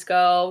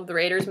Francisco. The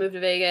Raiders moved to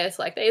Vegas.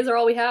 Like the A's are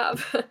all we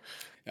have.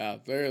 Yeah,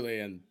 literally,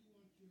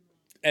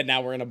 and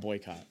now we're in a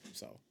boycott.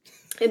 So.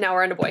 And now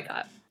we're in a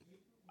boycott.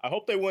 I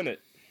hope they win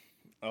it.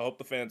 I hope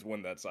the fans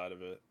win that side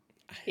of it.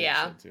 I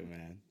hope so too,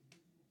 man.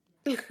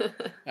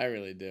 I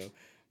really do.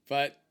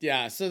 But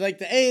yeah, so like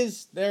the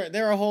A's,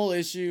 they're a whole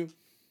issue.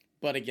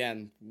 But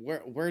again,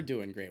 we're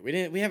doing great.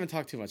 We haven't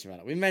talked too much about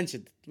it. We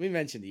mentioned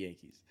the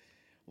Yankees.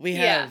 We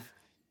have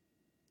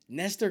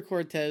Nestor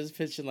Cortez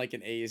pitching like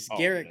an ace.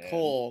 Garrett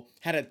Cole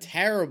had a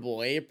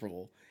terrible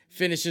April.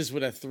 Finishes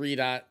with a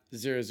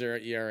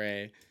 3.00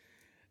 ERA.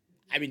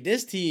 I mean,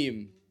 this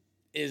team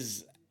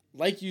is,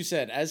 like you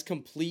said, as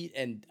complete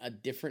and a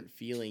different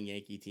feeling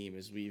Yankee team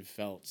as we've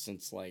felt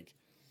since like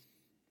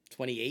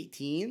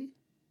 2018.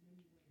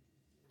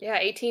 Yeah,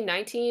 18,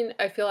 19,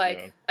 I feel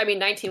like, I mean,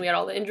 19, we had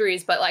all the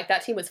injuries, but like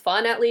that team was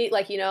fun at least,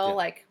 like,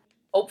 like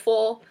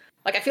hopeful.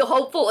 Like I feel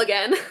hopeful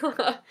again.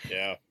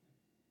 Yeah.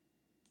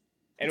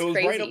 And it's it was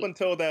crazy. right up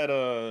until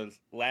that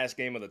last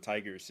game of the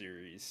Tigers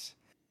series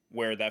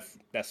where that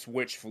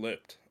switch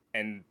flipped.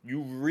 And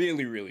you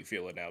really, really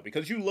feel it now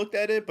because you looked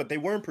at it, but they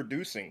weren't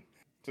producing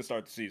to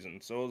start the season.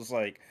 So it was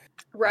like,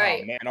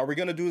 right. Oh, man, are we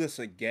going to do this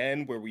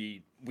again where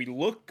we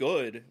look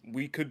good,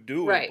 we could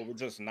do it, but we're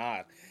just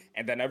not.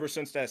 And then ever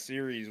since that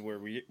series where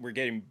we're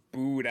getting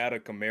booed out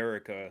of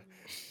Comerica,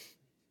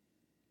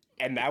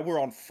 and now we're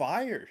on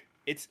fire.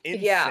 It's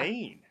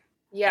insane.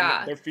 Yeah.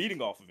 And they're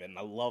feeding off of it, and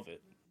I love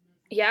it.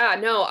 Yeah,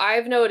 no,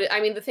 I've noticed,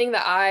 I mean, the thing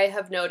that I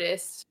have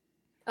noticed,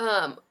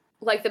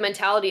 like the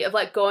mentality of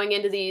like going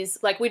into these,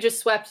 like we just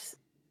swept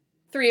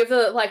 3 of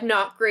the like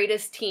not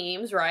greatest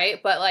teams,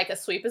 right? But like a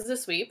sweep is a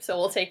sweep, so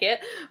we'll take it.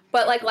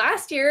 But like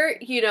last year,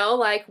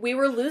 like we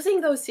were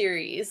losing those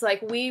series.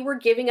 Like we were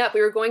giving up.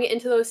 We were going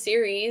into those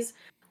series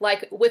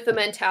like with the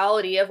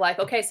mentality of like,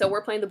 okay, so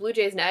we're playing the Blue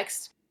Jays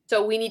next.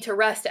 So we need to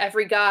rest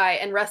every guy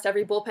and rest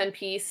every bullpen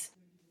piece,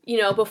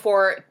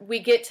 before we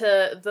get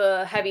to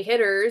the heavy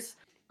hitters.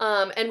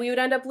 And we would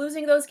end up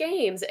losing those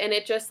games. And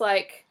it just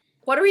like,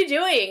 what are we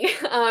doing?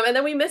 And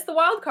then we missed the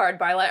wild card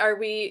by like,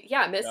 we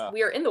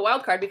are in the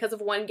wild card because of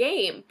one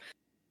game.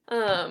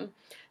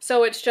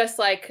 So it's just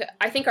like,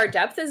 I think our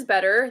depth is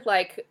better.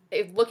 Like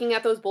if looking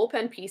at those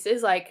bullpen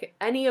pieces, like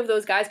any of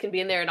those guys can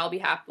be in there and I'll be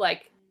happy.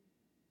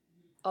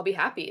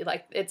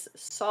 Like it's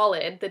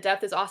solid. The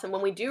depth is awesome.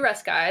 When we do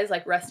rest guys,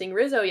 like resting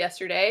Rizzo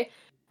yesterday,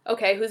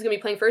 okay, who's going to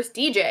be playing first?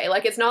 DJ.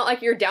 Like, it's not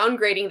like you're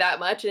downgrading that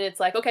much. And it's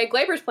like, okay,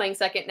 Glaber's playing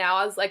second now.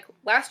 I was like,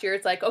 last year,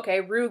 it's like,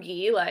 okay,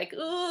 Rugi. Like,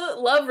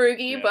 love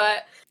Rugi,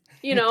 but,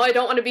 I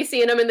don't want to be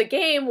seeing him in the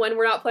game when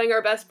we're not playing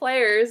our best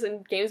players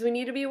and games we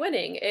need to be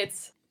winning.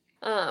 It's,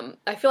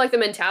 I feel like the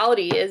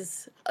mentality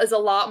is a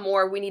lot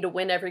more we need to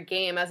win every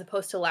game as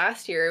opposed to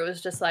last year. It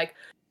was just like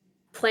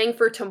playing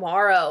for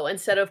tomorrow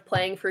instead of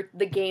playing for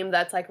the game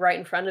that's like right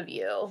in front of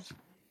you.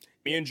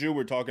 Me and Drew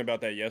were talking about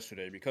that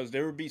yesterday because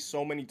there would be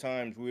so many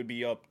times we would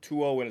be up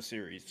 2-0 in a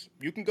series.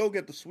 You can go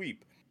get the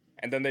sweep.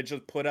 and then they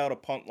just put out a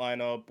punt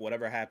lineup.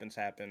 Whatever happens,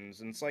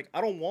 happens. And it's like,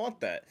 I don't want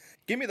that.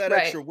 Give me that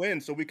Right. extra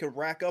win so we could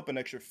rack up an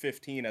extra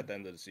 15 at the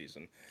end of the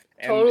season.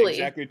 And Totally.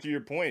 exactly to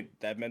your point,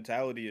 that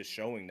mentality is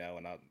showing now,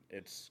 and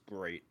it's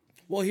great.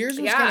 Well, here's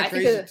what's kind of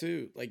crazy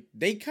too. Like,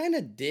 they kind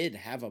of did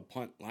have a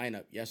punt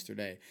lineup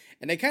yesterday,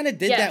 and they kind of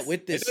did that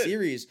with this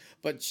series.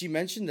 But she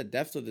mentioned the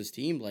depth of this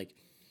team. Like,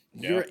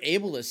 you're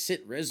able to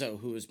sit Rizzo,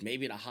 who is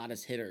maybe the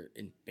hottest hitter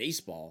in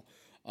baseball,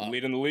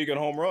 leading the league in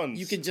home runs.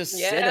 You can just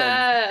sit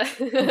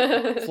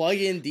him, plug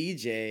in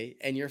DJ,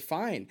 and you're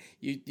fine.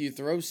 You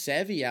throw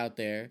Sevy out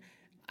there.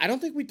 I don't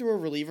think we threw a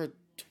reliever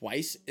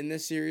twice in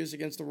this series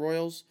against the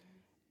Royals.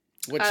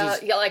 Which is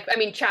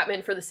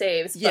Chapman for the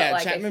saves. Yeah,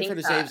 but, Chapman for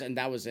the saves, and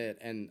that was it.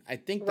 And I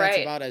think that's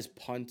about as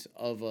punt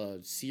of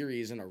a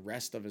series and a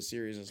rest of a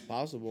series as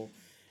possible.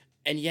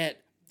 And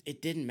yet,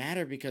 it didn't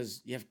matter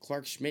because you have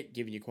Clark Schmidt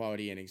giving you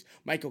quality innings.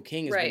 Michael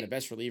King has been the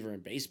best reliever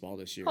in baseball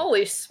this year.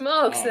 Holy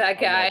smokes, that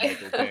guy!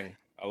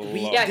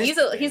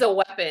 He's a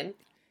weapon.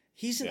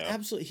 He's an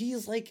absolute. He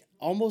is like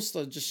almost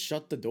just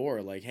shut the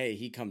door. Like, hey,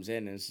 he comes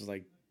in and it's just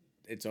like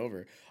it's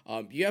over.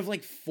 You have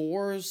like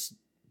 4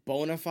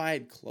 bona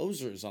fide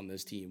closers on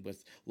this team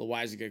with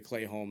Loaizaga,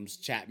 Clay Holmes,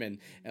 Chapman,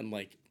 and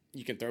like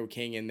you can throw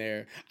King in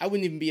there. I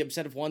wouldn't even be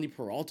upset if Wandy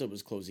Peralta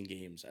was closing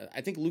games.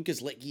 I think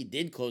Lucas Litke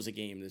did close a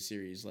game this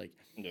series. Like,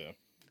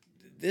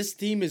 this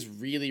team is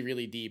really,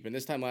 really deep. And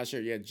this time last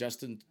year, you had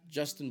Justin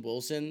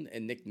Wilson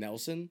and Nick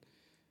Nelson.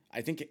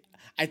 I think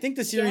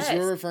the series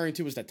you're referring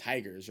to was the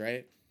Tigers,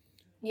 right?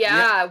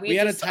 Yeah, we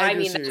had a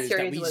Tiger series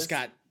that we just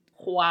got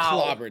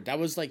clobbered. That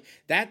was like,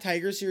 that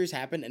Tiger series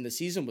happened and the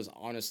season was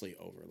honestly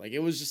over. Like, it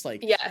was just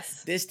like,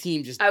 this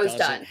team just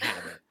doesn't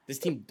have it. This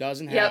team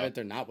doesn't have it.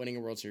 They're not winning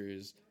a World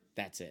Series.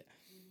 That's it.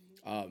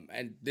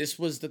 And this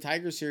was the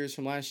Tiger series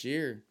from last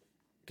year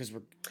because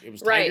it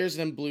was Tigers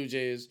and then Blue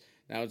Jays.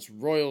 Now it's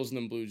Royals and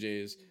then Blue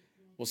Jays.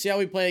 We'll see how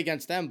we play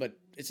against them, but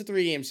it's a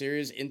 3-game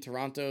series in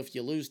Toronto. If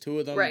you lose 2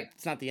 of them,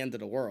 it's not the end of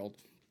the world.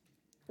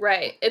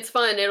 Right. It's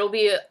fun. It'll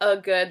be a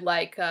good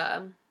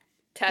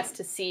test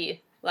to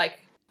see. Like,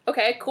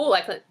 okay, cool.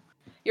 Like,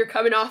 you're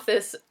coming off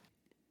this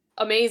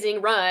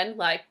amazing run.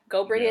 Like,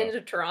 go bring it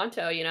into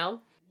Toronto.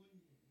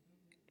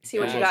 See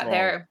what you got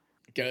there.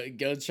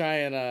 Go try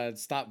and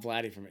stop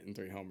Vladdy from hitting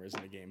 3 homers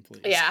in a game,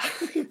 please. Yeah.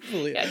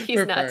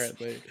 He's nuts.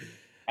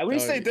 At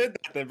least they did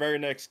that the very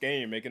next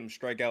game, making him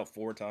strike out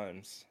 4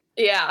 times.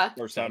 Yeah.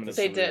 First time in his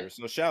career. Did.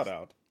 So shout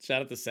out to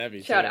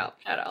Sevy. Shout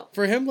out.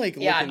 For him,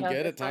 looking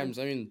good at times.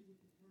 I mean,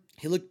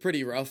 he looked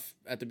pretty rough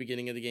at the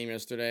beginning of the game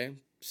yesterday.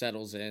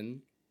 Settles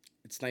in.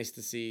 It's nice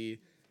to see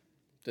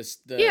the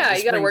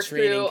spring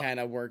training kind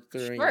of work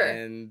through,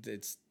 and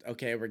it's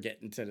okay. We're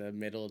getting to the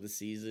middle of the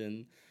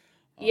season.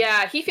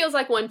 Yeah, he feels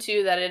like one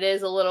too that it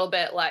is a little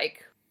bit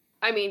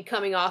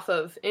coming off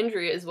of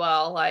injury as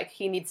well. Like,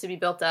 he needs to be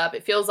built up.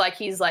 It feels like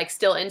he's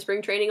still in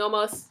spring training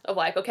almost. Of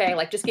okay,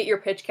 just get your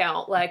pitch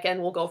count,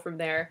 and we'll go from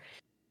there.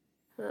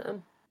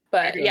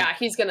 But yeah,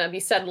 he's gonna be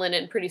settling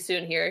in pretty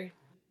soon here.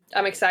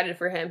 I'm excited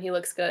for him. He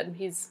looks good.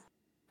 He's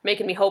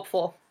making me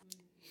hopeful.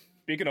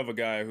 Speaking of a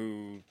guy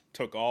who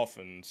took off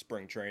in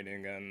spring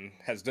training and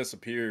has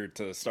disappeared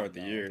to start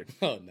the year.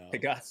 Oh no.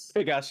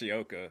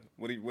 Higashioka.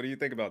 What do you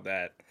think about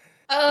that?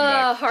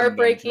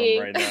 Heartbreaking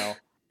right now.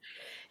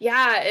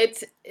 Yeah,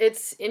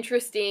 it's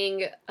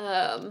interesting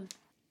to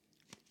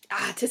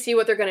see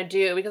what they're gonna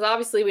do, because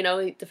obviously we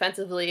know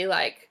defensively,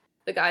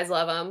 the guys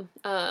love him,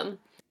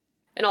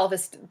 and all of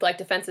his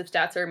defensive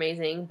stats are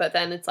amazing. But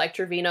then it's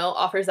Trevino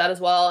offers that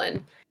as well,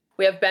 and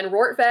we have Ben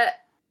Rortvedt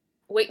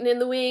waiting in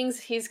the wings.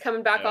 He's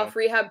coming back off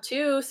rehab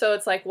too, so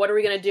it's what are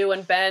we gonna do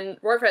when Ben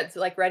Rortvedt's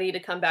ready to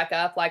come back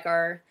up?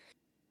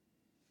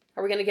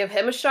 Are we gonna give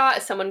him a shot?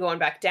 Is someone going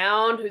back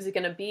down? Who's it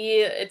gonna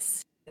be?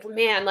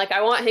 Man,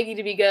 I want Higgy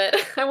to be good.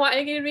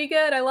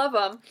 I love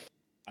him.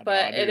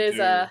 But it's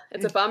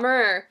a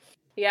bummer.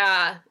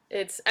 Yeah,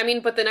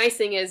 but the nice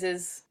thing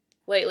is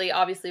lately,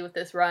 obviously with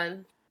this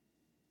run,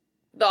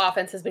 the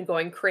offense has been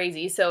going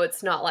crazy, so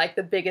it's not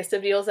the biggest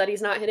of deals that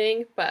he's not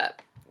hitting,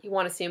 but you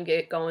want to see him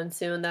get going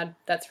soon,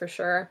 that's for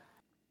sure.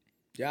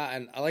 Yeah,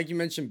 and I like you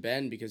mentioned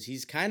Ben, because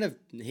he's kind of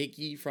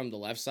Higgy from the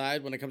left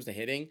side when it comes to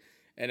hitting,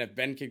 and if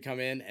Ben could come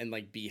in and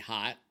be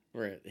hot,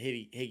 where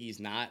Higgy's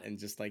not, and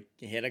just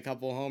hit a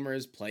couple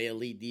homers, play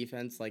elite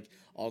defense like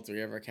all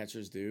 3 of our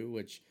catchers do,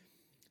 which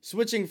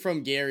switching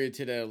from Gary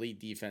to the elite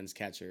defense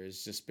catcher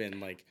has just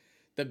been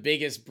the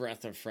biggest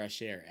breath of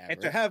fresh air ever.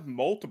 And to have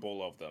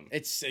multiple of them.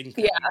 It's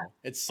incredible. Yeah.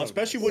 It's so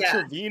especially nice.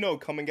 with Trevino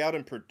coming out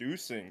and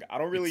producing. I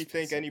don't really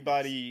think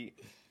anybody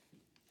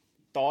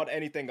thought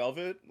anything of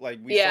it.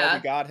 We saw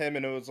we got him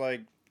and it was all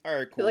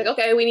right, cool.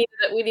 Okay, we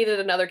needed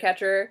another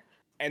catcher.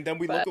 And then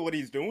we look at what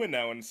he's doing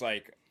now and it's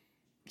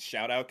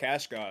shout out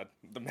Cash God.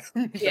 The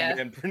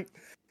man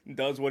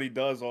does what he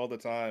does all the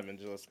time and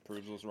just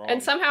proves us wrong.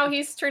 And somehow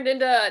he's turned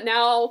into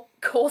now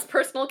Cole's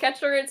personal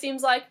catcher, it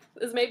seems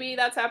maybe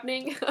that's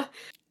happening.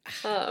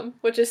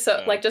 Which is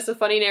so just a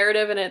funny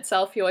narrative in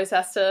itself. He always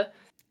has to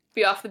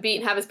be off the beat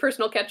and have his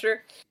personal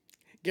catcher.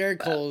 Garrett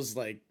Cole's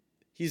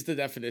he's the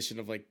definition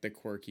of like the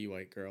quirky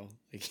white girl.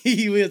 Like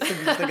he was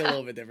something like a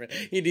little bit different.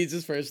 He needs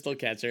his personal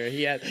catcher.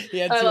 He had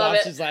two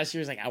options last year.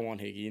 He was like, I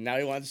want Higgy. Now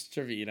he wants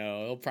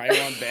Trevino. He'll probably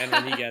want Ben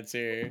when he gets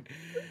here.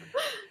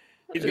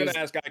 He's gonna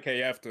ask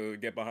IKF to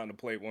get behind the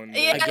plate one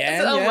day. Yes,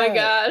 again. Oh my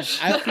gosh!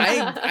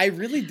 I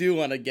really do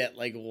want to get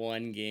like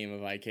one game of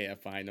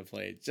IKF behind the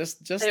plate.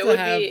 Just it to would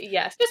have be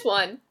just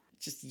one.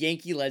 Just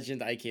Yankee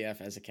legend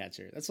IKF as a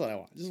catcher. That's what I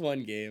want. Just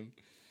one game.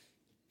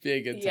 Be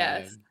a good time.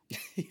 Yes.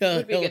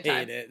 He'll hate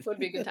time. it. Would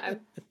be a good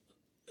time.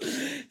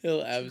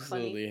 He'll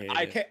absolutely hate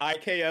it.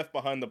 IKF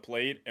behind the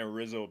plate and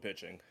Rizzo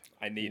pitching.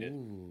 I need it.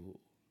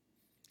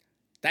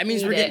 That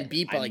means we're getting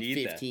beat by like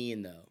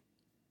 15 though.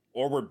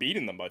 Or we're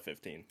beating them by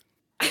 15.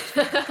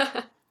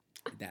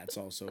 That's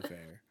also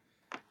fair.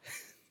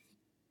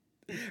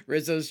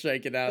 Rizzo's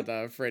striking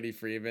out Freddie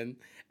Freeman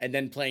and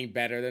then playing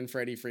better than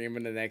Freddie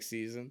Freeman the next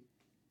season.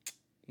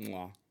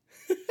 Mwah.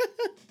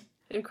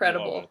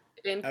 Incredible.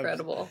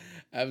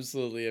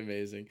 Absolutely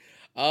amazing.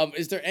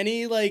 Is there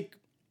any like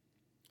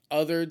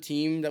other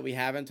team that we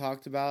haven't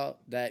talked about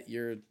that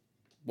you're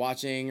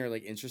watching or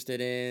like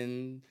interested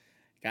in,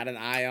 got an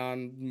eye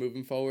on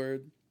moving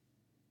forward?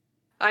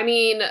 I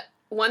mean,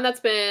 one that's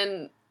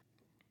been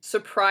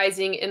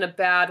surprising in a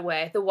bad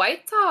way. The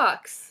White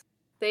Sox.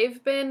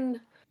 They've been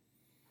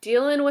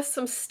dealing with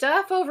some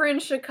stuff over in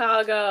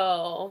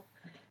Chicago.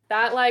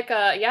 That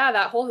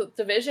that whole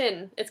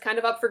division, it's kind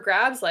of up for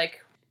grabs.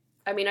 Like,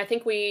 I mean, I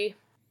think we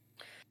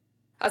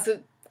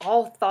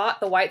all thought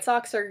the White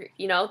Sox are,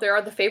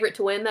 they're the favorite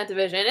to win that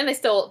division, and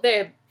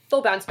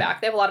they'll bounce back.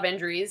 They have a lot of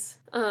injuries.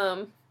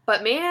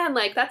 But man,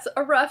 like that's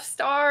a rough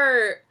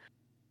start.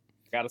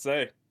 Gotta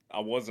say, I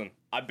wasn't.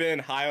 I've been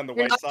high on the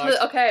White Sox.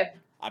 Okay.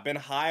 I've been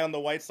high on the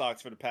White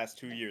Sox for the past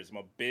 2 years. I'm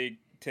a big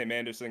Tim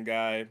Anderson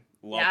guy.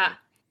 Love him.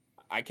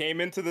 I came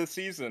into the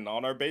season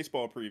on our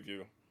baseball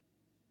preview.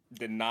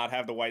 Did not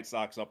have the White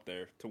Sox up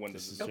there to win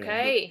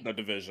the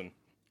division.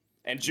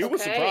 And Jew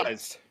was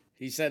surprised.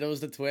 He said it was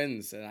the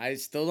Twins, and I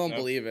still don't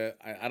believe it.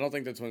 I don't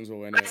think the Twins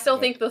will win it. I still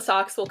think the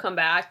Sox will come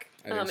back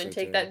and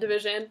take that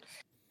division.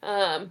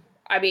 I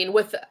mean,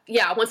 once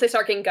they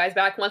start getting guys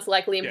back, once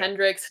like Liam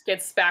Hendricks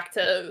gets back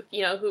to,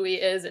 who he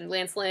is, and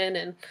Lance Lynn,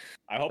 and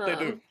I hope they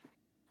do.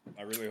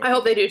 I really hope. I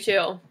hope they do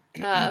too.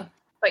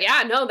 But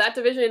yeah, no, that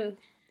division,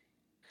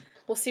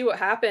 we'll see what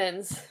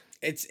happens.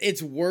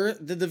 It's worse.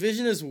 The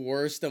division is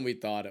worse than we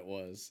thought it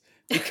was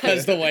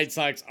because the White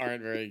Sox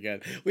aren't very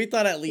good. We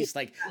thought at least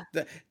like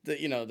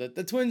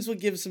the Twins would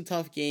give some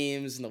tough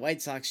games and the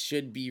White Sox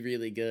should be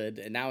really good.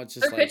 And now it's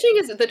just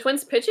the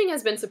Twins pitching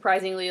has been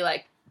surprisingly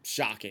like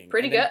shocking.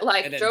 Pretty good.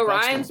 Like Joe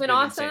Ryan's been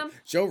awesome. Insane.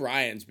 Joe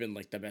Ryan's been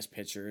like the best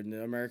pitcher in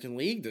the American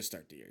League to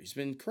start the year. He's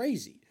been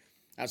crazy.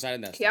 Outside of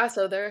Nestor. Yeah,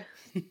 so they're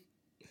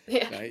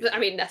I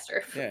mean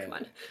Nestor. Yeah. Come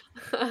on.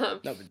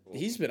 No, but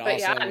he's been awesome.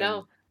 Yeah, I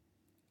know.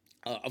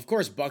 Of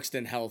course,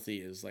 Buxton healthy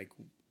is like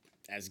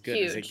as good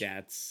as it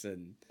gets,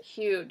 and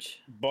huge.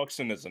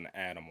 Buxton is an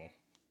animal.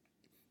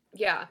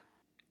 Yeah.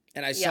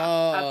 And I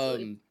saw,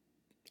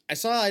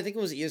 I think it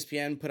was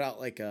ESPN put out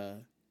like a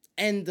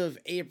end of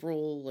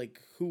April, like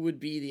who would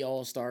be the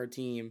All-Star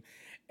team,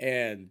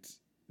 and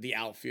the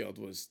outfield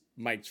was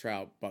Mike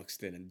Trout,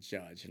 Buxton, and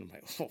Judge, and I'm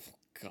like, oh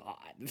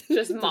God,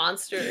 just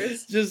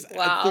monsters. Just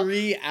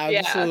three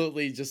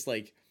absolutely just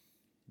like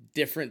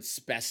different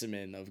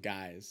specimen of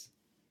guys.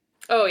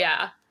 Oh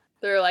yeah,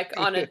 they're like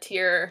on a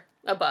tier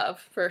above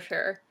for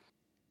sure.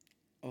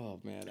 Oh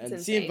man, and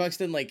seeing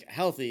Buxton like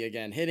healthy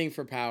again, hitting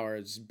for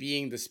power, just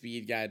being the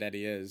speed guy that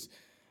he is,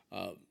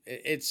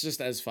 it's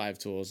just as five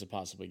tools it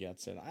possibly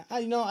gets. And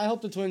I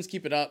hope the Twins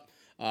keep it up.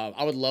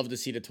 I would love to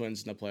see the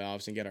Twins in the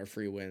playoffs and get our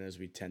free win as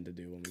we tend to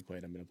do when we play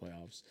them in the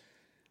playoffs.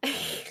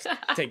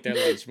 Take their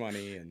lunch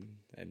money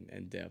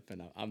and dip,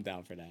 and I'm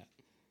down for that.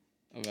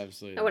 I'm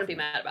absolutely. I wouldn't be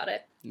mad about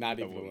it. Not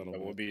even a little bit.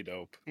 That would be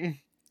dope.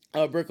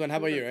 Brooklyn, how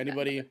about you?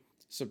 Anybody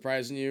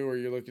surprising you, or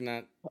you're looking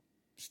at?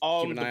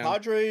 The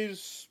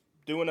Padres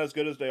doing as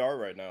good as they are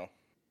right now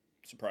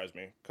surprised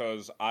me,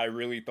 because I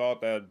really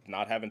thought that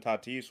not having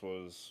Tatis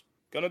was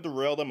gonna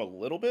derail them a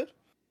little bit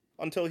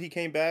until he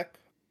came back,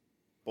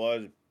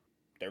 but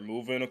they're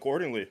moving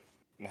accordingly.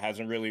 It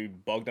hasn't really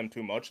bugged them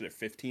too much. They're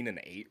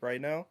 15-8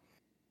 right now,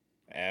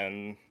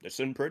 and they're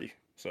sitting pretty.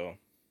 So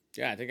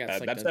yeah, I think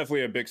that's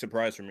definitely a big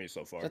surprise for me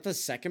so far. Is that the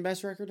second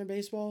best record in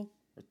baseball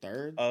or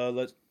third?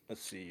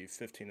 Let's see,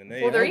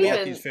 15-8. Well,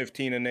 Milwaukee's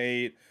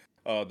 15-8.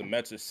 The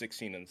Mets is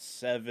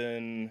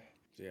 16-7.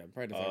 Yeah,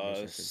 probably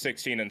the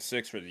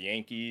 16-6 for the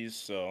Yankees.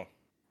 So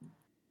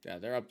yeah,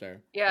 they're up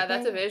there. Yeah,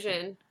 that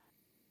division.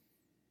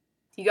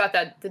 You got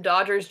the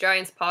Dodgers,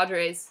 Giants,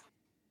 Padres.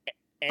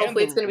 And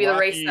hopefully it's going to be the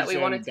race that we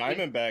wanted to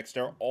Diamondbacks,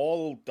 they're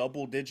all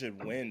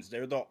double-digit wins.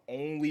 They're the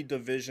only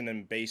division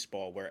in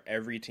baseball where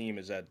every team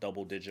is at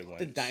double-digit wins.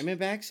 The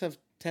Diamondbacks have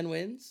 10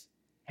 wins?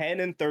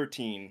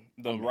 10-13.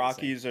 The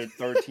Rockies are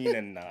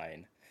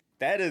 13-9.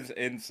 That is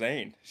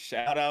insane.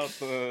 Shout out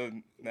to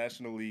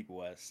National League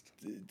West.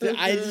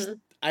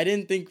 I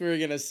didn't think we were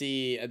going to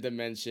see a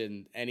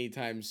dimension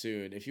anytime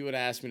soon. If you would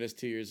have asked me this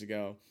 2 years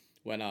ago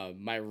when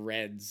my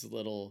Reds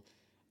little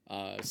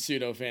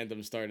pseudo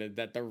fandom started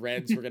that the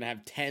Reds were gonna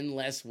have 10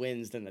 less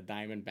wins than the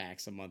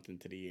Diamondbacks a month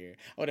into the year.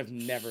 I would have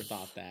never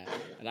thought that,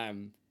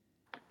 and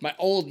my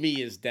old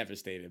me is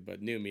devastated,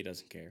 but new me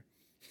doesn't care.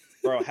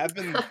 Bro,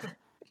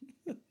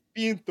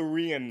 being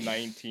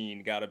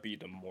 3-19 gotta be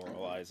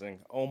demoralizing.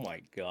 Oh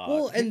my god.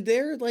 Well, and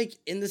they're like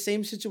in the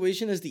same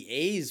situation as the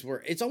A's,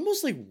 where it's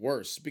almost like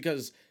worse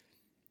because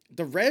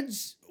the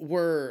Reds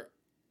were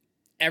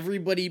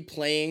everybody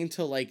playing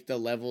to like the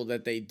level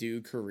that they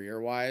do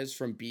career-wise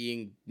from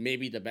being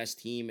maybe the best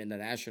team in the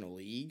National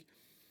League.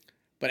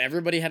 But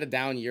everybody had a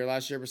down year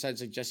last year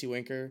besides like Jesse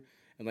Winker,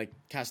 and like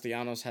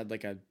Castellanos had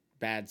like a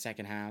bad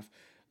second half.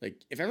 Like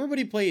if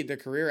everybody played their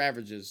career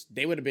averages,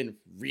 they would have been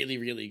really,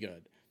 really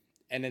good.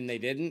 And then they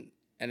didn't.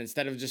 And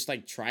instead of just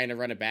like trying to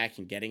run it back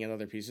and getting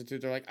another piece or two,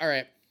 they're like, all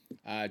right,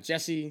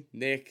 Jesse,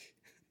 Nick,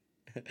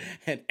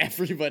 and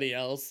everybody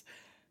else,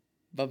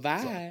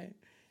 bye-bye.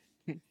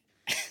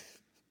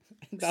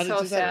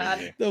 So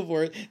sad.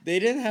 They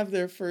didn't have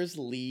their first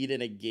lead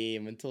in a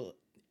game until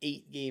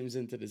 8 games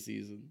into the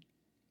season.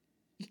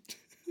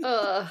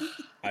 Ugh.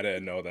 I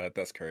didn't know that.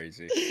 That's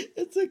crazy.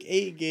 It took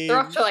 8 games. They're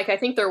up to like I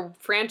think their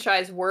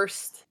franchise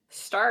worst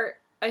start.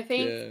 I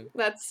think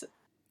that's.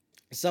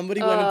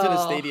 Somebody went into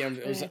the stadium.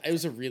 It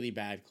was a really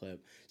bad clip.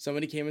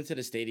 Somebody came into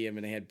the stadium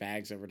and they had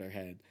bags over their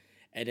head,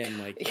 and then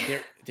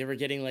like they were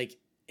getting like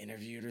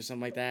interviewed or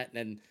something like that. And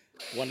then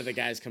one of the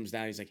guys comes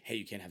down. He's like, "Hey,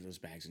 you can't have those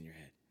bags in your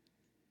head."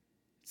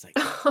 It's like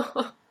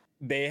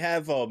they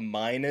have a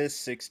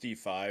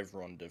 -65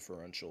 run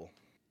differential.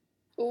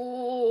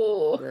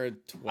 Ooh. We're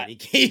 20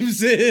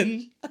 games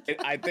in.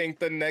 I think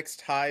the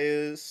next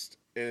highest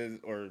is,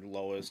 or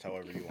lowest,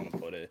 however you want to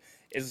put it,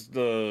 is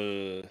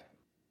the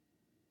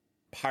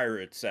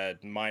Pirates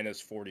at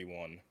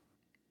 -41.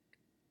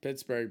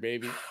 Pittsburgh,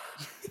 baby.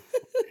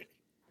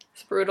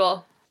 It's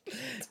brutal.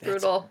 It's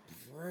brutal.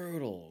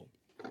 Brutal.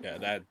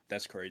 Yeah,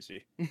 that's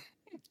crazy.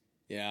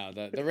 Yeah,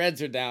 the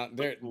Reds are down.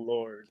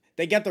 Lord.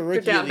 They get the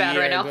rookie of the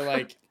year, right and they're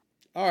like,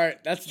 all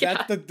right, that's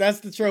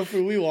the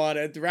trophy we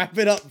wanted. Wrap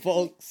it up,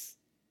 folks.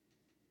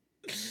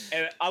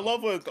 And I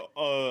love with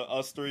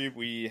us three,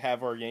 we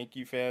have our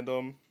Yankee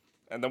fandom,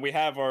 and then we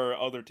have our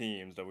other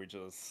teams that we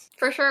just...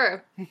 For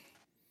sure.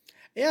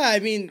 Yeah, I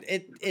mean,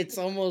 it's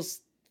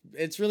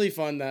really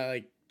fun to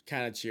like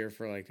kind of cheer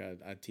for like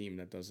a team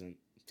that doesn't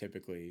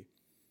typically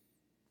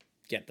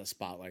get the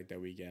spotlight that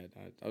we get.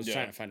 I was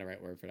trying to find the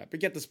right word for that, but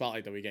get the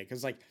spotlight that we get,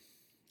 because like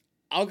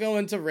I'll go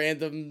into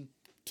random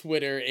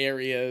Twitter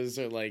areas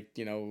or like,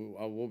 you know,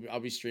 I'll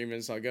be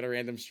streaming, so I'll go to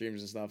random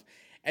streams and stuff,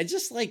 and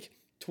just like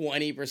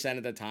 20%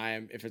 of the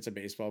time, if it's a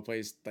baseball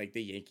place, like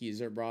the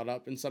Yankees are brought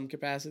up in some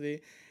capacity.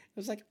 It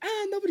was like,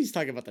 nobody's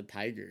talking about the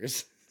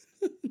Tigers.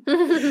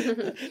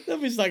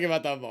 Nobody's talking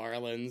about the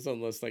Marlins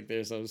unless like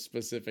there's some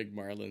specific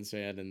Marlins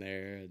fan in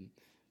there, and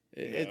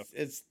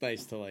it's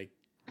nice to like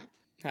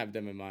have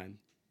them in mind.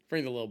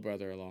 Bring the little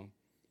brother along.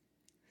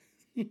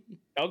 That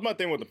was my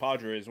thing with the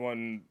Padres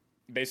when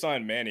they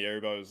signed Manny.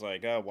 Everybody was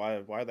like, "Oh,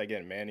 why are they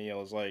getting Manny?" I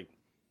was like,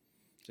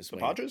 "Just the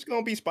Padres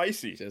gonna be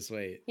spicy. Just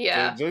wait.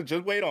 Yeah,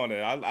 just wait on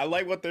it. I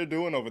like what they're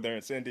doing over there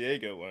in San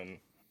Diego, and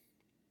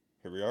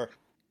here we are."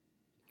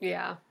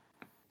 Yeah.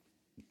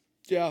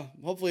 Yeah.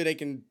 Hopefully they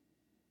can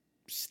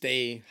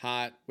stay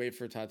hot. Wait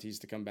for Tatis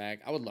to come back.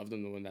 I would love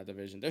them to win that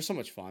division. They're so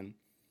much fun.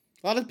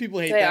 A lot of people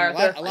hate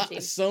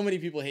them. So many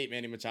people hate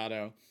Manny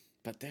Machado,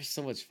 but they're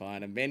so much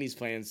fun. And Manny's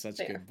playing such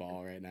good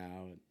ball right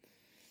now.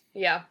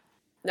 Yeah.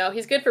 No,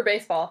 he's good for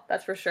baseball.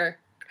 That's for sure.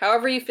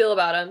 However you feel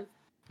about him,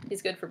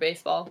 he's good for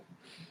baseball.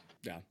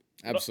 Yeah,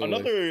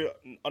 absolutely.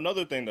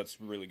 Another thing that's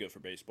really good for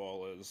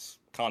baseball is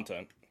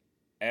content.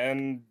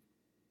 And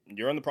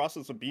you're in the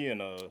process of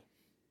being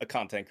a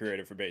content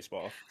creator for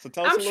baseball. So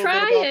tell us a little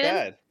bit about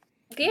that.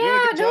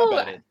 Yeah,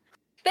 no.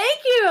 Thank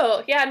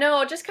you. Yeah,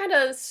 no, just kind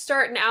of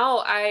starting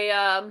out.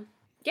 I'm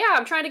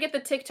trying to get the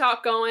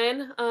TikTok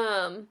going.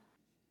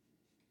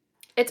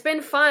 It's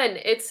been fun.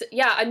 It's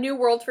a new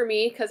world for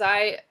me because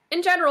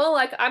in general,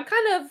 like I'm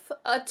kind of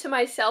a to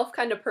myself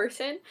kind of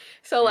person.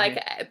 So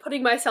like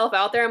putting myself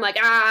out there, I'm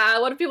like,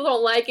 what if people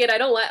don't like it? I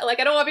don't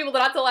want people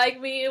not to like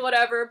me,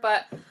 whatever.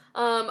 But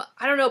I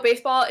don't know.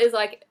 Baseball is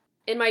like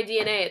in my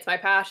DNA. It's my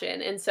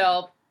passion, and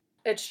so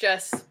it's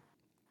just.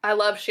 I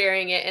love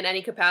sharing it in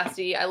any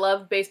capacity. I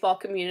love baseball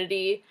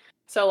community.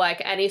 So like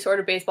any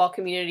sort of baseball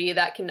community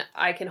that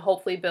I can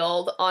hopefully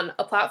build on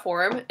a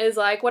platform is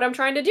like what I'm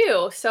trying to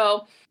do.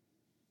 So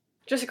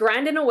just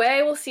grinding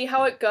away. We'll see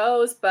how it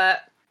goes,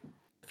 but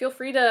feel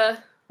free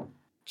to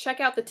check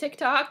out the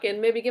TikTok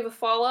and maybe give a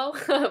follow.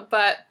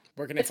 But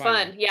it's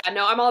fun. Yeah,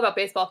 no, I'm all about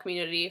baseball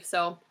community.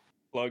 So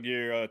plug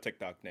your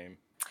TikTok name.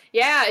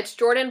 Yeah, it's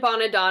Jordan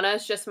Bonadona.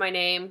 It's just my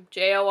name.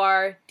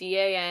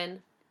 JordanBonadona.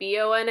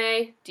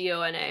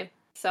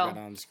 So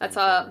that's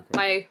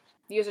my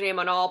username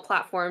on all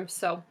platforms.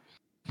 So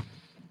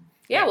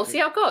we'll see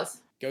how it goes.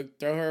 Go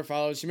throw her a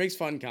follow. She makes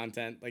fun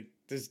content. Like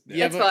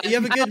you have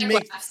a good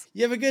mix. Laughs.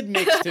 You have a good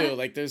mix too.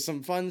 Like there's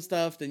some fun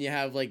stuff, then you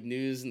have like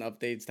news and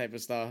updates type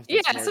of stuff.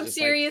 Yeah, some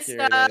serious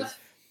stuff.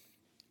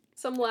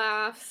 Some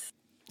laughs.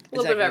 A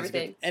little bit of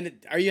everything. And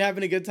are you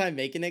having a good time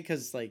making it?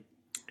 Because, like...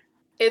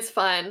 It's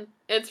fun.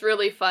 It's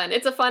really fun.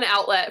 It's a fun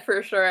outlet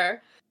for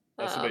sure.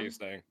 That's the biggest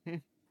thing.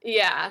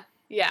 Yeah.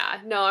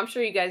 No, I'm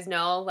sure you guys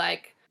know,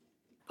 like,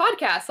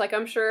 podcasts. Like,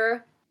 I'm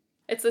sure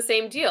it's the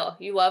same deal.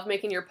 You love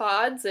making your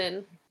pods,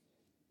 and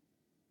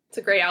it's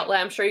a great outlet.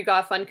 I'm sure you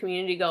got a fun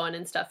community going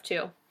and stuff,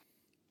 too.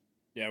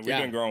 Yeah, we've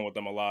been growing with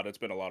them a lot. It's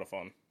been a lot of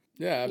fun.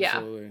 Yeah,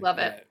 absolutely. Yeah, love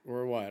it.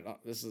 We're what?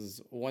 This is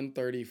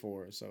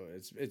 134, so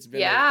it's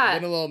been a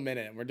little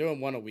minute. We're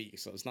doing one a week,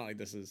 so it's not like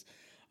this is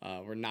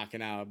we're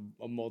knocking out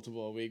a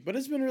multiple a week, but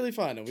it's been really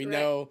fun. And we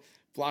know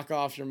block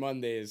off your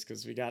Mondays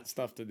because we got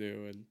stuff to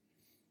do,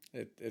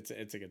 and it's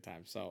a good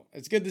time. So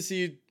it's good to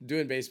see you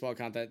doing baseball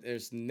content.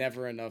 There's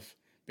never enough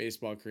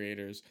baseball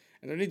creators,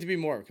 and there need to be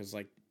more because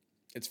like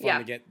it's fun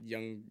to get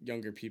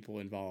younger people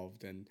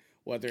involved, and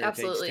whether it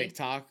takes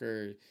TikTok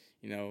or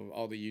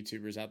all the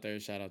YouTubers out there,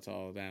 shout out to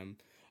all of them.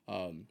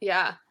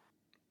 Get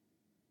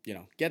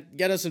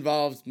us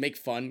involved, make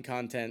fun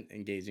content,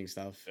 engaging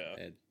stuff.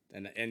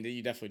 And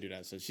you definitely do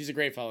that. So she's a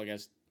great follow,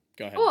 guys.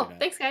 Go ahead. Cool.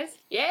 Thanks, guys.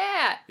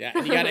 Yeah. Yeah.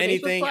 And you got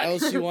anything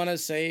else you want to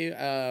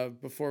say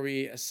before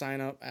we sign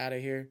up out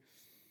of here?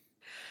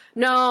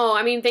 No,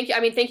 thank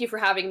you. Thank you for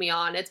having me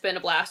on. It's been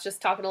a blast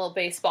just talking a little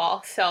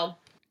baseball. So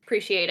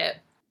appreciate it.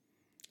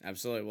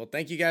 Absolutely. Well,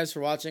 thank you guys for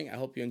watching. I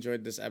hope you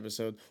enjoyed this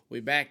episode.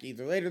 We'll be back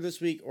either later this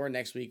week or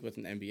next week with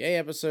an NBA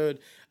episode.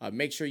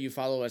 Make sure you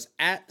follow us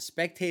at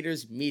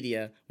Spectators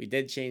Media. We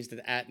did change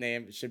the @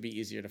 name. It should be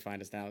easier to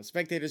find us now.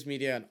 Spectators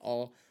Media on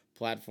all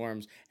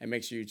platforms. And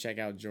make sure you check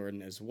out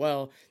Jordan as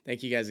well.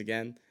 Thank you guys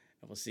again.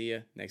 And we'll see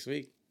you next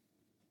week.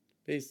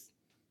 Peace.